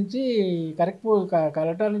 టాటానగర్ నుంచి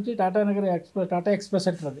కలెక్టర్ నుంచి టాటానగర్ టాటా ఎక్స్ప్రెస్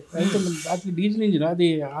అంటారు. అది డీజిల్ ఇంజిన్, అది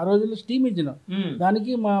ఆ రోజుల్లో స్టీమ్ ఇంజిన్.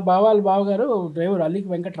 దానికి మా బావగారు డ్రైవర్ అల్లికి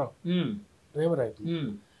వెంకట్రావు డ్రైవర్.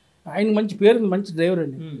 ఆయన మంచి పేరు, మంచి డ్రైవర్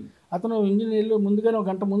అండి. అతను ఇంజిన్ ముందుగానే ఒక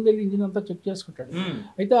గంట ముందు వెళ్ళి ఇంజిన్ అంతా చెక్ చేసుకుంటాడు.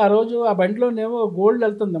 అయితే ఆ రోజు ఆ బండిలోనేమో గోల్డ్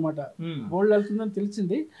వెళ్తుంది అన్నమాట. గోల్డ్ వెళ్తుందని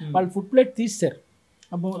తెలిసింది. వాళ్ళు ఫుట్ ప్లేట్ తీస్తారు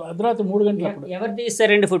అర్ధరాత్రి 3 గంటలప్పుడు. ఎవరు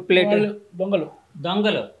తీస్తారండి ఫుట్ ప్లేట్?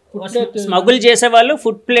 దొంగలు స్మగుల్ చేసేవాళ్ళు.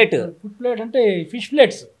 ఫుట్ ప్లేట్ అంటే ఫిష్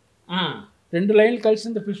ప్లేట్స్, 2 లైన్లు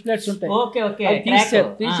కలిసింది ఫిష్ ప్లేట్స్ ఉంటాయి.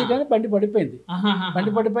 తీసి కానీ బండి పడిపోయింది.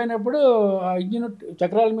 బండి పడిపోయినప్పుడు ఆ ఇంజిన్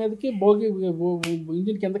చక్రాల మీదకి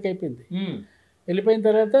ఇంజిన్ కిందకి అయిపోయింది. వెళ్ళిపోయిన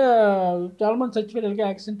తర్వాత చాలా మంది చచ్చిపోయి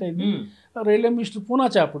యాక్సిడెంట్ అయింది. రైల్వే మినిస్టర్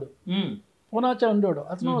పూనాచా ఉండేవాడు.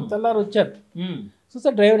 అతను తెల్లారు వచ్చారు,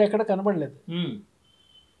 చూస్తే డ్రైవర్ ఎక్కడ కనబడలేదు.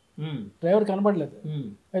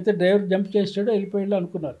 అయితే డ్రైవర్ జంప్ చేసాడు, వెళ్ళిపోయాడు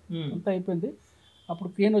అనుకున్నారు. అంతా అయిపోయింది. అప్పుడు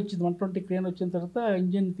క్రేన్ వచ్చింది, 120 క్రేన్ వచ్చిన తర్వాత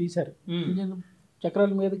ఇంజిన్ తీశారు. ఇంజిన్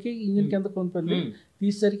చక్రాల మీదకి ఇంజిన్ కింద కొంటుంది.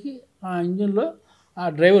 తీసేసరికి ఆ ఇంజిన్లో ఆ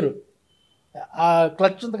డ్రైవరు ఆ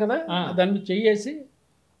క్లచ్ ఉంది కదా, దాని మీద చెయ్యేసి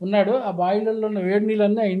ఉన్నాడు. ఆ బాయిలర్లో ఉన్న వేడి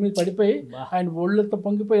నీళ్ళన్నీ ఆయన మీద పడిపోయి ఆయన ఒళ్ళంతా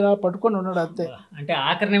పొంగిపోయి ఇలా పట్టుకొని ఉన్నాడు. అంతే. అంటే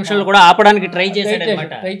ఆఖరి నిమిషాలు కూడా ఆపడానికి ట్రై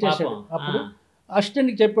చేశాడు. అప్పుడు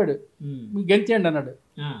అసిస్టెంట్కి చెప్పాడు, మీకు గెంతేయండి అన్నాడు.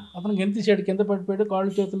 అతను గెంతేసాడు, కింద పడిపోయాడు,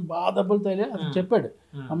 కాళ్ళు చేతులు బాగా దెబ్బలు తగిలే. అతను చెప్పాడు,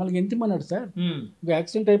 మమ్మల్ని గెంతిమన్నాడు సార్, మీకు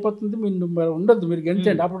యాక్సిడెంట్ అయిపోతుంది, మీరు ఉండొద్దు, మీరు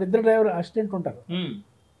గెంతేయండి. అప్పుడు 2 డ్రైవర్ అసిస్టెంట్ ఉంటారు,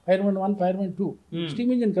 ఫైర్మెన్ 1 ఫైర్మెన్ 2, స్టీమ్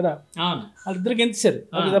ఇంజిన్ కదా, వాళ్ళిద్దరు గెంతేశారు.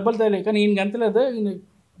 వాళ్ళకి దెబ్బలు తగిలే. కానీ ఈయన గెంతలేదు. ఈయన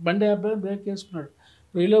బండి అబ్బాయి బ్రేక్ చేసుకున్నాడు.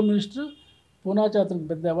 రైల్వే మినిస్టర్ పూనాచా అతనికి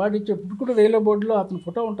పెద్ద అవార్డు ఇచ్చాడు. ఇప్పుడు కూడా రైల్వే బోర్డులో అతని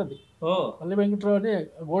ఫోటో ఉంటుంది. పల్లె వెంకట్రావు అని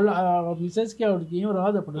గోల్డ్ మిసెస్కి ఆవిడకి ఏం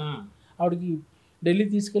రాదు. అప్పుడు ఆవిడకి ఢిల్లీ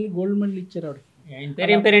తీసుకెళ్లి గోల్డ్ మెడల్ ఇచ్చారు. ఆవిడకి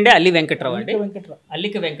ఏం పేరండి? అల్లి వెంకట్రావు.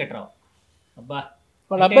 అల్లిక వెంకట్రావు. అబ్బా,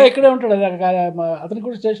 వాళ్ళ అబ్బాయి ఇక్కడే ఉంటాడు. అతనికి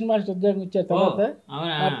కూడా స్టేషన్ మాస్టర్ ఉద్యోగం ఇచ్చారు. తర్వాత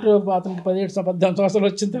అతనికి 17-18 సంవత్సరాలు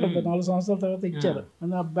వచ్చిన తర్వాత 4 సంవత్సరాల తర్వాత ఇచ్చారు.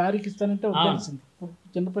 బ్యారీకి ఇస్తానంటే వద్దాల్సింది.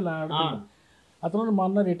 చిన్నపిల్ల ఆడపిల్ల. అతను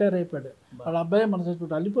మొన్న రిటైర్ అయిపోయాడు. వాళ్ళ అబ్బాయి మన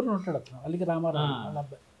చచ్చిపోయాడు. అల్లిపురం ఉంటాడు అతను, అల్లికి రామారావు వాళ్ళ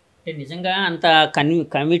అబ్బాయి. అంటే నిజంగా అంత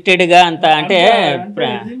కమిటెడ్గా అంత అంటే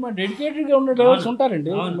డెడికేటెడ్గా ఉన్న డ్రైవర్స్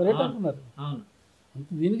ఉంటారండి. రేట్ అంటున్నారు.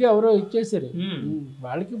 దీనికి ఎవరో ఇచ్చేసారు.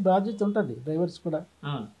 వాళ్ళకి బాధ్యత ఉంటుంది. డ్రైవర్స్ కూడా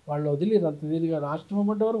వాళ్ళు వదిలేరు అంత దీనిగా. రాష్ట్రం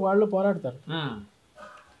మూమెంట్ వరకు వాళ్ళు పోరాడతారు.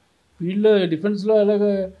 వీళ్ళు డిఫెన్స్లో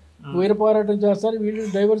అలాగే వేరే పోరాటం చేస్తారు, వీళ్ళు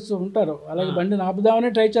డ్రైవర్స్ ఉంటారు. అలాగే బండిని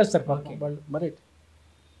ఆపుదామని ట్రై చేస్తారు వాళ్ళు. మరి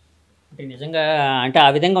అంటే నిజంగా అంటే ఆ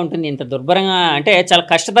విధంగా ఉంటుంది. ఇంత దుర్భరంగా అంటే చాలా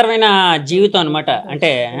కష్టతరమైన జీవితం అనమాట.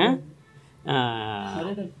 అంటే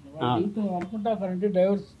అనుకుంటారంటే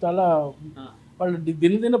డ్రైవర్స్ చాలా వాళ్ళు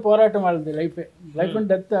దినదిన పోరాటం వాళ్ళది. లైఫ్ అండ్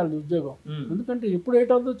డెత్ వాళ్ళ ఉద్యోగం. ఎందుకంటే ఎప్పుడు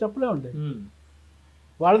ఏటవుతుందో చెప్పలేమండి.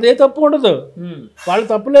 వాళ్ళది ఏ తప్పు ఉండదు. వాళ్ళు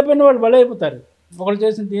తప్పు లేకపోయినా వాళ్ళు బలైపోతారు. ఒకళ్ళు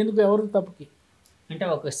చేసిన దేనికి ఎవరు తప్పుకి. అంటే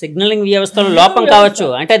ఒక సిగ్నలింగ్ వ్యవస్థలో లోపం కావచ్చు,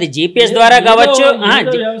 అంటే అది జీపీఎస్ ద్వారా కావచ్చు,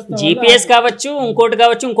 జీపీఎస్ కావచ్చు, ఇంకోటి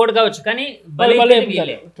కావచ్చు, కానీ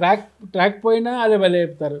ట్రాక్ పోయినా వాళ్ళే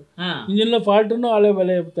బలైపోతారు. ఇంజిన్ లో ఫాల్ట్ ఉన్నా వాళ్ళే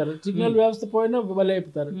బలైపోతారు. సిగ్నల్ వ్యవస్థ పోయినా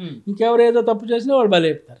బలైపోతారు. ఇంకెవరు ఏదో తప్పు చేసినా వాళ్ళు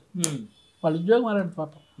బలైపోతారు. వాళ్ళ ఉద్యోగం అలాంటి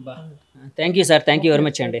పాపం. Thank you sir, thank you very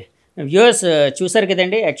much అండి. వ్యూవర్స్ చూసారు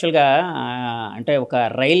కదండి. యాక్చువల్గా అంటే ఒక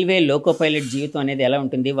రైల్వే లోకో పైలట్ జీవితం అనేది ఎలా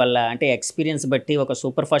ఉంటుంది, వాళ్ళ అంటే ఎక్స్పీరియన్స్ బట్టి ఒక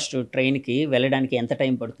సూపర్ ఫాస్ట్ ట్రైన్కి వెళ్ళడానికి ఎంత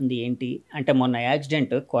టైం పడుతుంది ఏంటి అంటే, మొన్న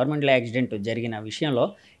యాక్సిడెంట్ కోరమండల్ యాక్సిడెంట్ జరిగిన విషయంలో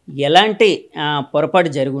ఎలాంటి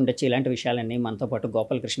పొరపాటు జరిగి ఉండొచ్చు, ఇలాంటి విషయాలన్నీ మనతో పాటు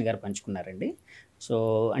గోపాల కృష్ణ గారు పంచుకున్నారండి. సో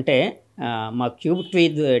అంటే మా క్యూబ్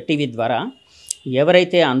టీవీ ద్వారా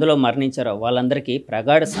ఎవరైతే అందులో మరణించారో వాళ్ళందరికీ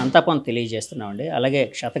ప్రగాఢ సంతాపం తెలియజేస్తున్నామండి. అలాగే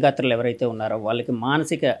క్షతగాత్రులు ఎవరైతే ఉన్నారో వాళ్ళకి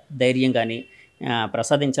మానసిక ధైర్యం కానీ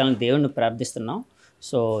ప్రసాదించాలని దేవుణ్ణి ప్రార్థిస్తున్నాం.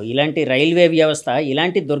 సో ఇలాంటి రైల్వే వ్యవస్థ,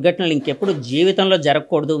 ఇలాంటి దుర్ఘటనలు ఇంకెప్పుడు జీవితంలో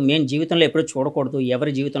జరగకూడదు, మేము జీవితంలో ఎప్పుడు చూడకూడదు,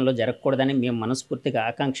 ఎవరి జీవితంలో జరగకూడదని మేము మనస్ఫూర్తిగా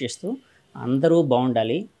ఆకాంక్షిస్తూ అందరూ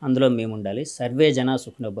బాగుండాలి, అందులో మేము ఉండాలి. సర్వే జన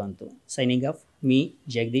సుఖినో భవంతు. Signing off me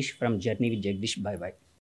Jagadish from journey with Jagadish. By by.